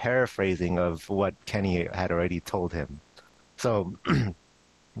like a paraphrasing of what Kenny had already told him. So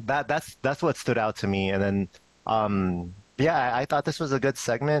that's what stood out to me. And then yeah, I thought this was a good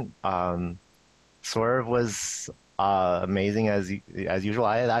segment. Swerve was amazing as usual.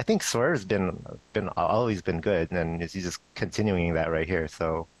 I think Swerve's been always been good, and he's just continuing that right here.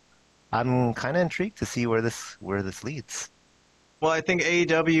 So I'm kind of intrigued to see where this leads. Well, I think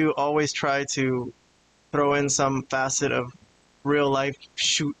AEW always try to throw in some facet of real life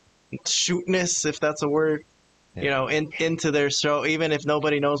shootness, if that's a word, Yeah. into their show, even if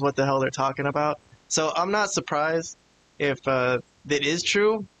nobody knows what the hell they're talking about. So I'm not surprised if that is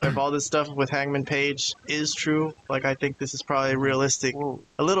true, if all this stuff with Hangman Page is true. Like, I think this is probably realistic,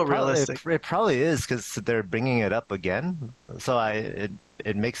 a little realistic. It probably is because they're bringing it up again. So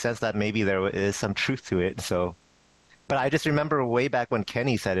it makes sense that maybe there is some truth to it. So, but I just remember way back when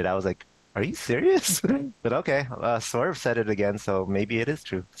Kenny said it, I was like, "Are you serious?" But okay, Swerve said it again, so maybe it is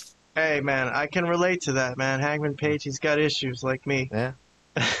true. Hey, man, I can relate to that, man. Hangman Page, he's got issues like me. Yeah.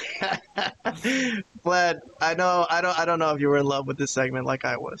 Vlad, I don't know if you were in love with this segment like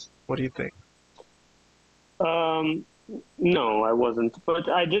I was. What do you think? No, I wasn't, but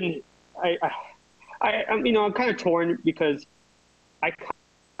I didn't. I'm kind of torn because I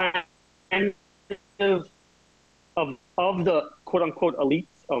kind of the quote unquote elites.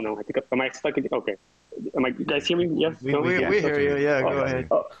 Oh no, I think am I stuck? Okay, am I? You guys hear me? Yes. We hear you. Yeah, go ahead.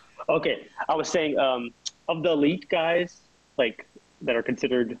 Oh, okay, I was saying of the elite guys, like that are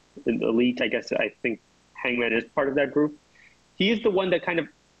considered the elite. I guess I think Hangman is part of that group. He is the one that kind of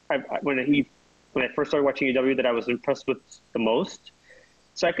when I first started watching AEW that I was impressed with the most.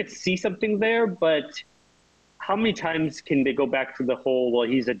 So I could see something there, but how many times can they go back to the whole, well,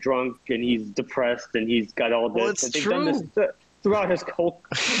 he's a drunk and he's depressed and he's got all this. Well, it's They've true. done this throughout his whole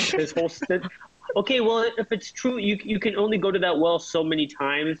stint. Okay, well, if it's true, you can only go to that well so many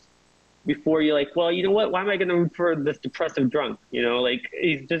times before you're like, well, you know what? Why am I going to root for this depressive drunk? Like,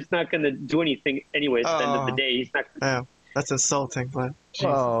 he's just not going to do anything anyways. At the end of the day, he's not. Yeah, that's insulting, but.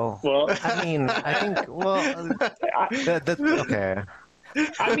 Well, I mean, I think. Well, okay.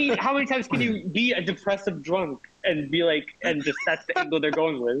 I mean, how many times can you be a depressive drunk and be like, and just that's the angle they're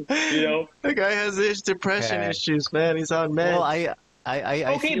going with, you know? The guy has his depression Okay. issues, man. He's on Well, meds.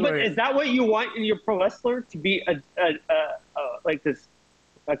 I Okay, see but where. is that what you want in your pro wrestler to be like this,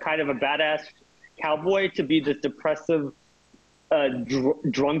 a kind of a badass cowboy, to be this depressive,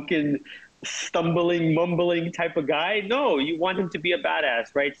 drunken, stumbling, mumbling type of guy? No, you want him to be a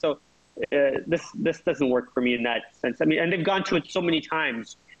badass, right? So this doesn't work for me in that sense. I mean, and they've gone to it so many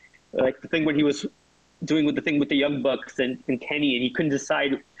times, like the thing when he was doing with the thing with the Young Bucks and Kenny, and he couldn't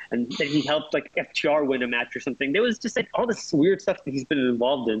decide, and then he helped like FTR win a match or something. There was just like all this weird stuff that he's been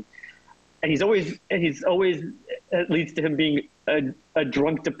involved in, and he's always it leads to him being a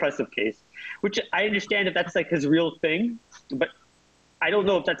drunk depressive case, which I understand if that's like his real thing, but I don't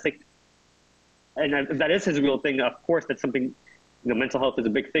know if that's like, and if that is his real thing. Of course, that's something. Mental health is a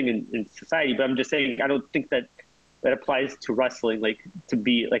big thing in society, but I'm just saying I don't think that applies to wrestling, like to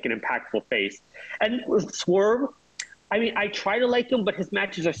be like an impactful face. And with Swerve, I mean, I try to like him, but his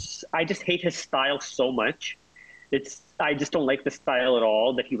matches are. I just hate his style so much. I just don't like the style at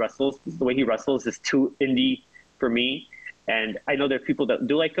all that he wrestles. The way he wrestles is too indie for me. And I know there are people that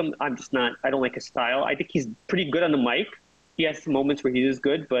do like him. I'm just not. I don't like his style. I think he's pretty good on the mic. He has some moments where he is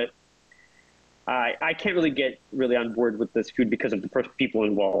good, but I can't really get on board with this feud because of the first people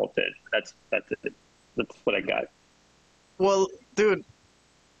involved. That's it. That's what I got. Well, dude,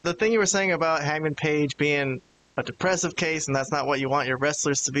 the thing you were saying about Hangman Page being a depressive case, and that's not what you want your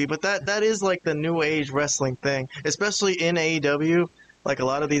wrestlers to be, but that is like the new age wrestling thing, especially in AEW. Like a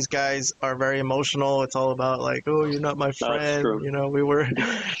lot of these guys are very emotional. It's all about like, oh, you're not my friend. You know, we were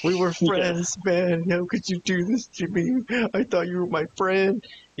friends, man. How could you do this to me? I thought you were my friend.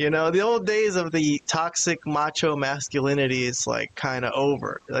 You know, the old days of the toxic macho masculinity is like kind of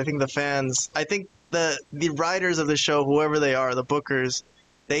over. I think the writers of the show, whoever they are, the bookers,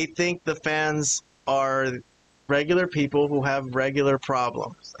 they think the fans are regular people who have regular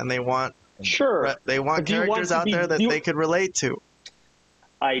problems, and they want characters out there that they could relate to.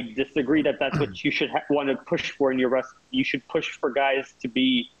 I disagree that that's what you should want to push for in your wrestling. You should push for guys to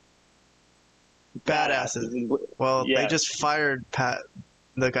be badasses. Well, they just fired Pat,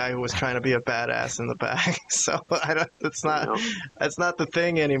 the guy who was trying to be a badass in the back. So that's not the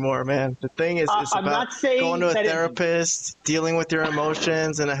thing anymore, man. The thing is, it's about going to a therapist, dealing with your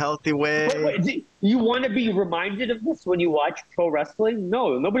emotions in a healthy way. Wait, you want to be reminded of this when you watch pro wrestling?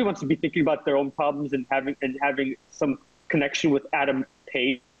 No, nobody wants to be thinking about their own problems and having some connection with Adam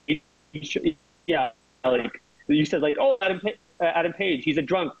Page. Yeah, like you said, like, oh, Adam Page, he's a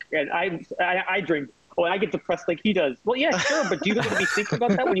drunk, and I drink. Oh, and I get depressed like he does. Well, yeah, sure, but do you want to be thinking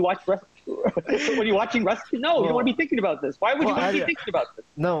about that when you watch when you're watching wrestling? No, you don't want to be thinking about this. Why would you want to be thinking about this?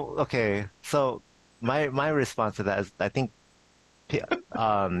 No, okay. So my response to that is, I think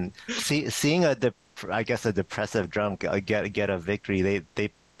seeing a depressive drunk get a victory,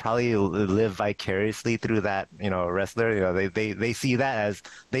 they probably live vicariously through that, wrestler. They see that as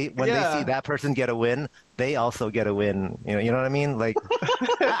when they see that person get a win, they also get a win. You know what I mean? Like,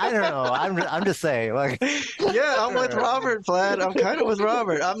 I don't know. I'm just saying. Like, yeah, I'm with Robert, Vlad. I'm kind of with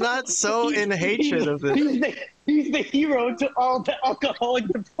Robert. I'm not so in hatred of this. He's the hero to all the alcoholic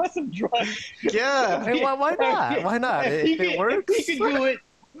depressive drugs. Yeah. Hey, why not? Why not? If it works, he can do it.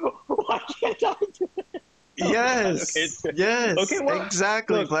 Why can't I do it? Yes. Yes. Okay, well,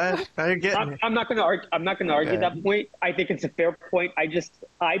 exactly, look, Vlad. I'm not going to argue that point. I think it's a fair point.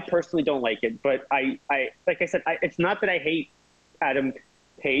 I personally don't like it, but I like I said, it's not that I hate Adam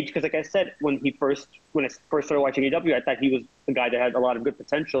Page, because like I said, when I first started watching AEW, I thought he was a guy that had a lot of good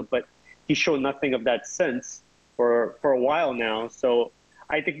potential, but he showed nothing of that since for a while now. So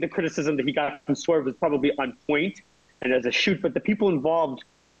I think the criticism that he got from Swerve was probably on point and as a shoot, but the people involved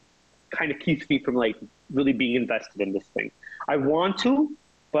kind of keeps me from like really being invested in this thing. I want to,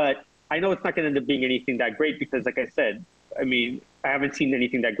 but I know it's not going to end up being anything that great because, like I said, I mean, I haven't seen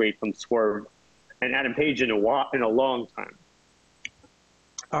anything that great from Swerve and Adam Page in a long time.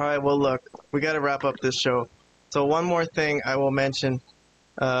 All right, well, look, we got to wrap up this show. So one more thing I will mention,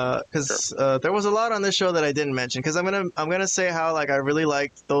 because there was a lot on this show that I didn't mention. Because I'm gonna say how like I really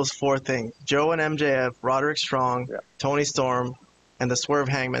liked those four things: Joe and MJF, Roderick Strong, Tony Storm, and the Swerve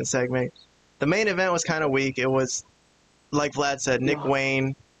Hangman segment. The main event was kind of weak. It was, like Vlad said, Nick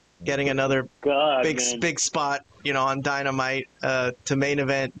Wayne getting another big spot, on Dynamite to main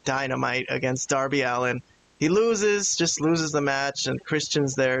event Dynamite against Darby Allin. He just loses the match, and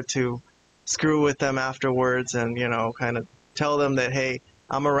Christian's there to screw with them afterwards and, kind of tell them that, hey,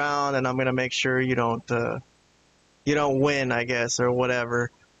 I'm around and I'm going to make sure you don't win, I guess, or whatever.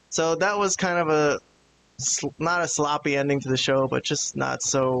 So that was kind of a not a sloppy ending to the show, but just not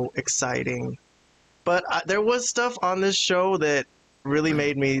so exciting. But there was stuff on this show that really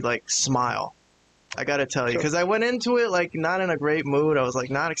made me like smile. I gotta tell you, because I went into it like not in a great mood. I was like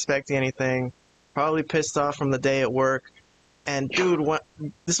not expecting anything, probably pissed off from the day at work. And dude,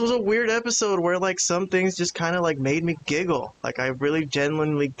 this was a weird episode where like some things just kind of like made me giggle. Like I really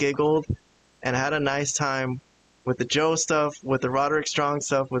genuinely giggled and had a nice time with the Joe stuff, with the Roderick Strong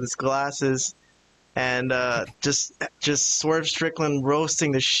stuff, with his glasses, and just Swerve Strickland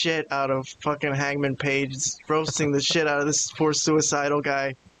roasting the shit out of fucking Hangman Page, roasting the shit out of this poor suicidal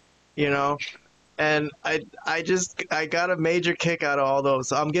guy, you know. And I got a major kick out of all those.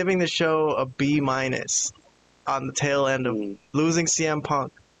 So I'm giving the show a B minus on the tail end of losing CM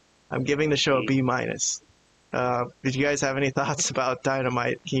Punk. I'm giving the show a B minus. Did you guys have any thoughts about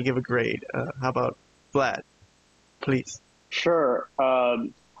Dynamite? Can you give a grade? How about Vlad? Please. Sure.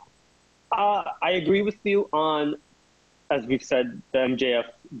 I agree with you on, as we've said, the MJF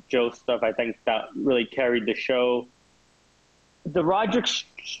Joe stuff. I think that really carried the show. The Roderick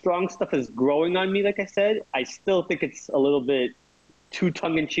Strong stuff is growing on me, like I said. I still think it's a little bit too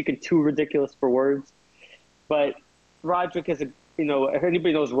tongue-in-cheek and too ridiculous for words. But Roderick is if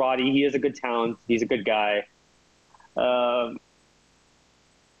anybody knows Roddy, he is a good talent. He's a good guy. I'll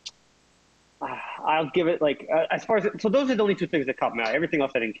give it as far as so those are the only two things that caught my eye. Everything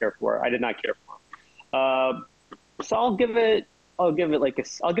else I didn't care for. I did not care for. So I'll give it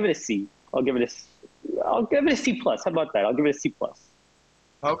a C. I'll give it a C plus. How about that? I'll give it a C plus.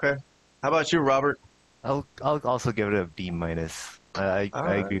 Okay. How about you, Robert? I'll also give it a B minus. I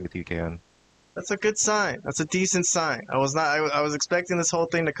agree with you, Keon. That's a good sign. That's a decent sign. I was expecting this whole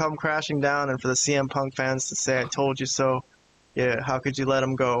thing to come crashing down and for the CM Punk fans to say, "I told you so." Yeah, how could you let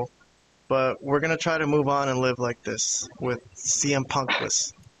him go? But we're going to try to move on and live like this with CM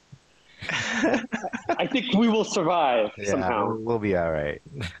Punkless. I think we will survive somehow. We'll be all right.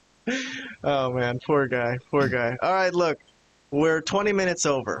 Oh, man. Poor guy. Poor guy. All right, look. We're 20 minutes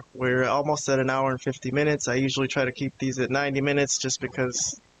over. We're almost at an hour and 50 minutes. I usually try to keep these at 90 minutes just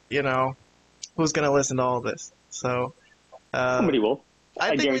because, who's going to listen to all this? So somebody will.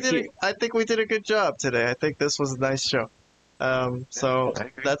 I think we did a good job today. I think this was a nice show. So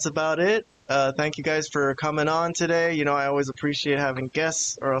that's about it. Thank you guys for coming on today. I always appreciate having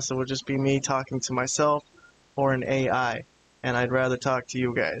guests, or else it would just be me talking to myself or an AI. And I'd rather talk to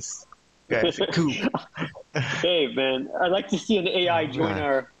you guys. You guys are cool. Hey, man, I'd like to see an AI join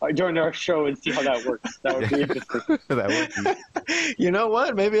our show and see how that works. That would be interesting. That would be. You know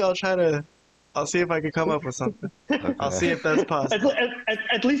what? Maybe I'll see if I can come up with something. Okay. I'll see if that's possible.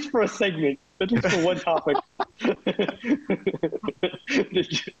 At least for a segment. At least for one topic. That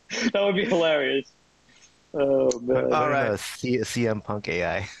would be hilarious. Oh, man. All right. CM Punk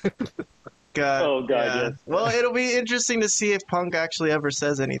AI. God, yeah. Yes. Well, it'll be interesting to see if Punk actually ever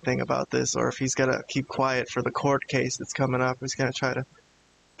says anything about this, or if he's gonna keep quiet for the court case that's coming up. He's gonna try to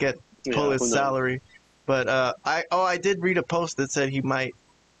pull his salary. But I did read a post that said he might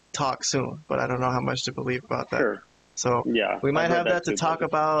talk soon, but I don't know how much to believe about that. Sure. So we might have that to talk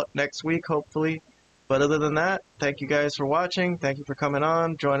about next week, hopefully. But other than that, thank you guys for watching. Thank you for coming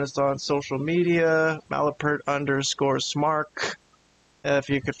on. Join us on social media, Malapert_Smark.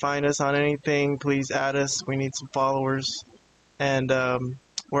 If you could find us on anything, please add us. We need some followers. And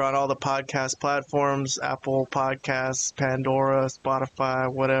we're on all the podcast platforms, Apple Podcasts, Pandora, Spotify,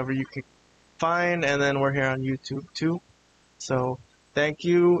 whatever you could find. And then we're here on YouTube too. So thank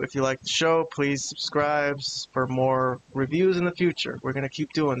you. If you like the show, please subscribe for more reviews in the future. We're going to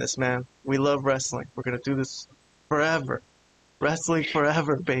keep doing this, man. We love wrestling. We're going to do this forever. Wrestling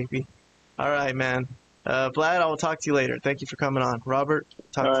forever, baby. All right, man. Vlad, I will talk to you later. Thank you for coming on. Robert,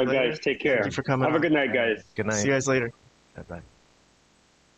 talk to you later. All right, guys. Take care. Thank you for coming on. Have a good night, guys. Good night. See you guys later. Bye-bye.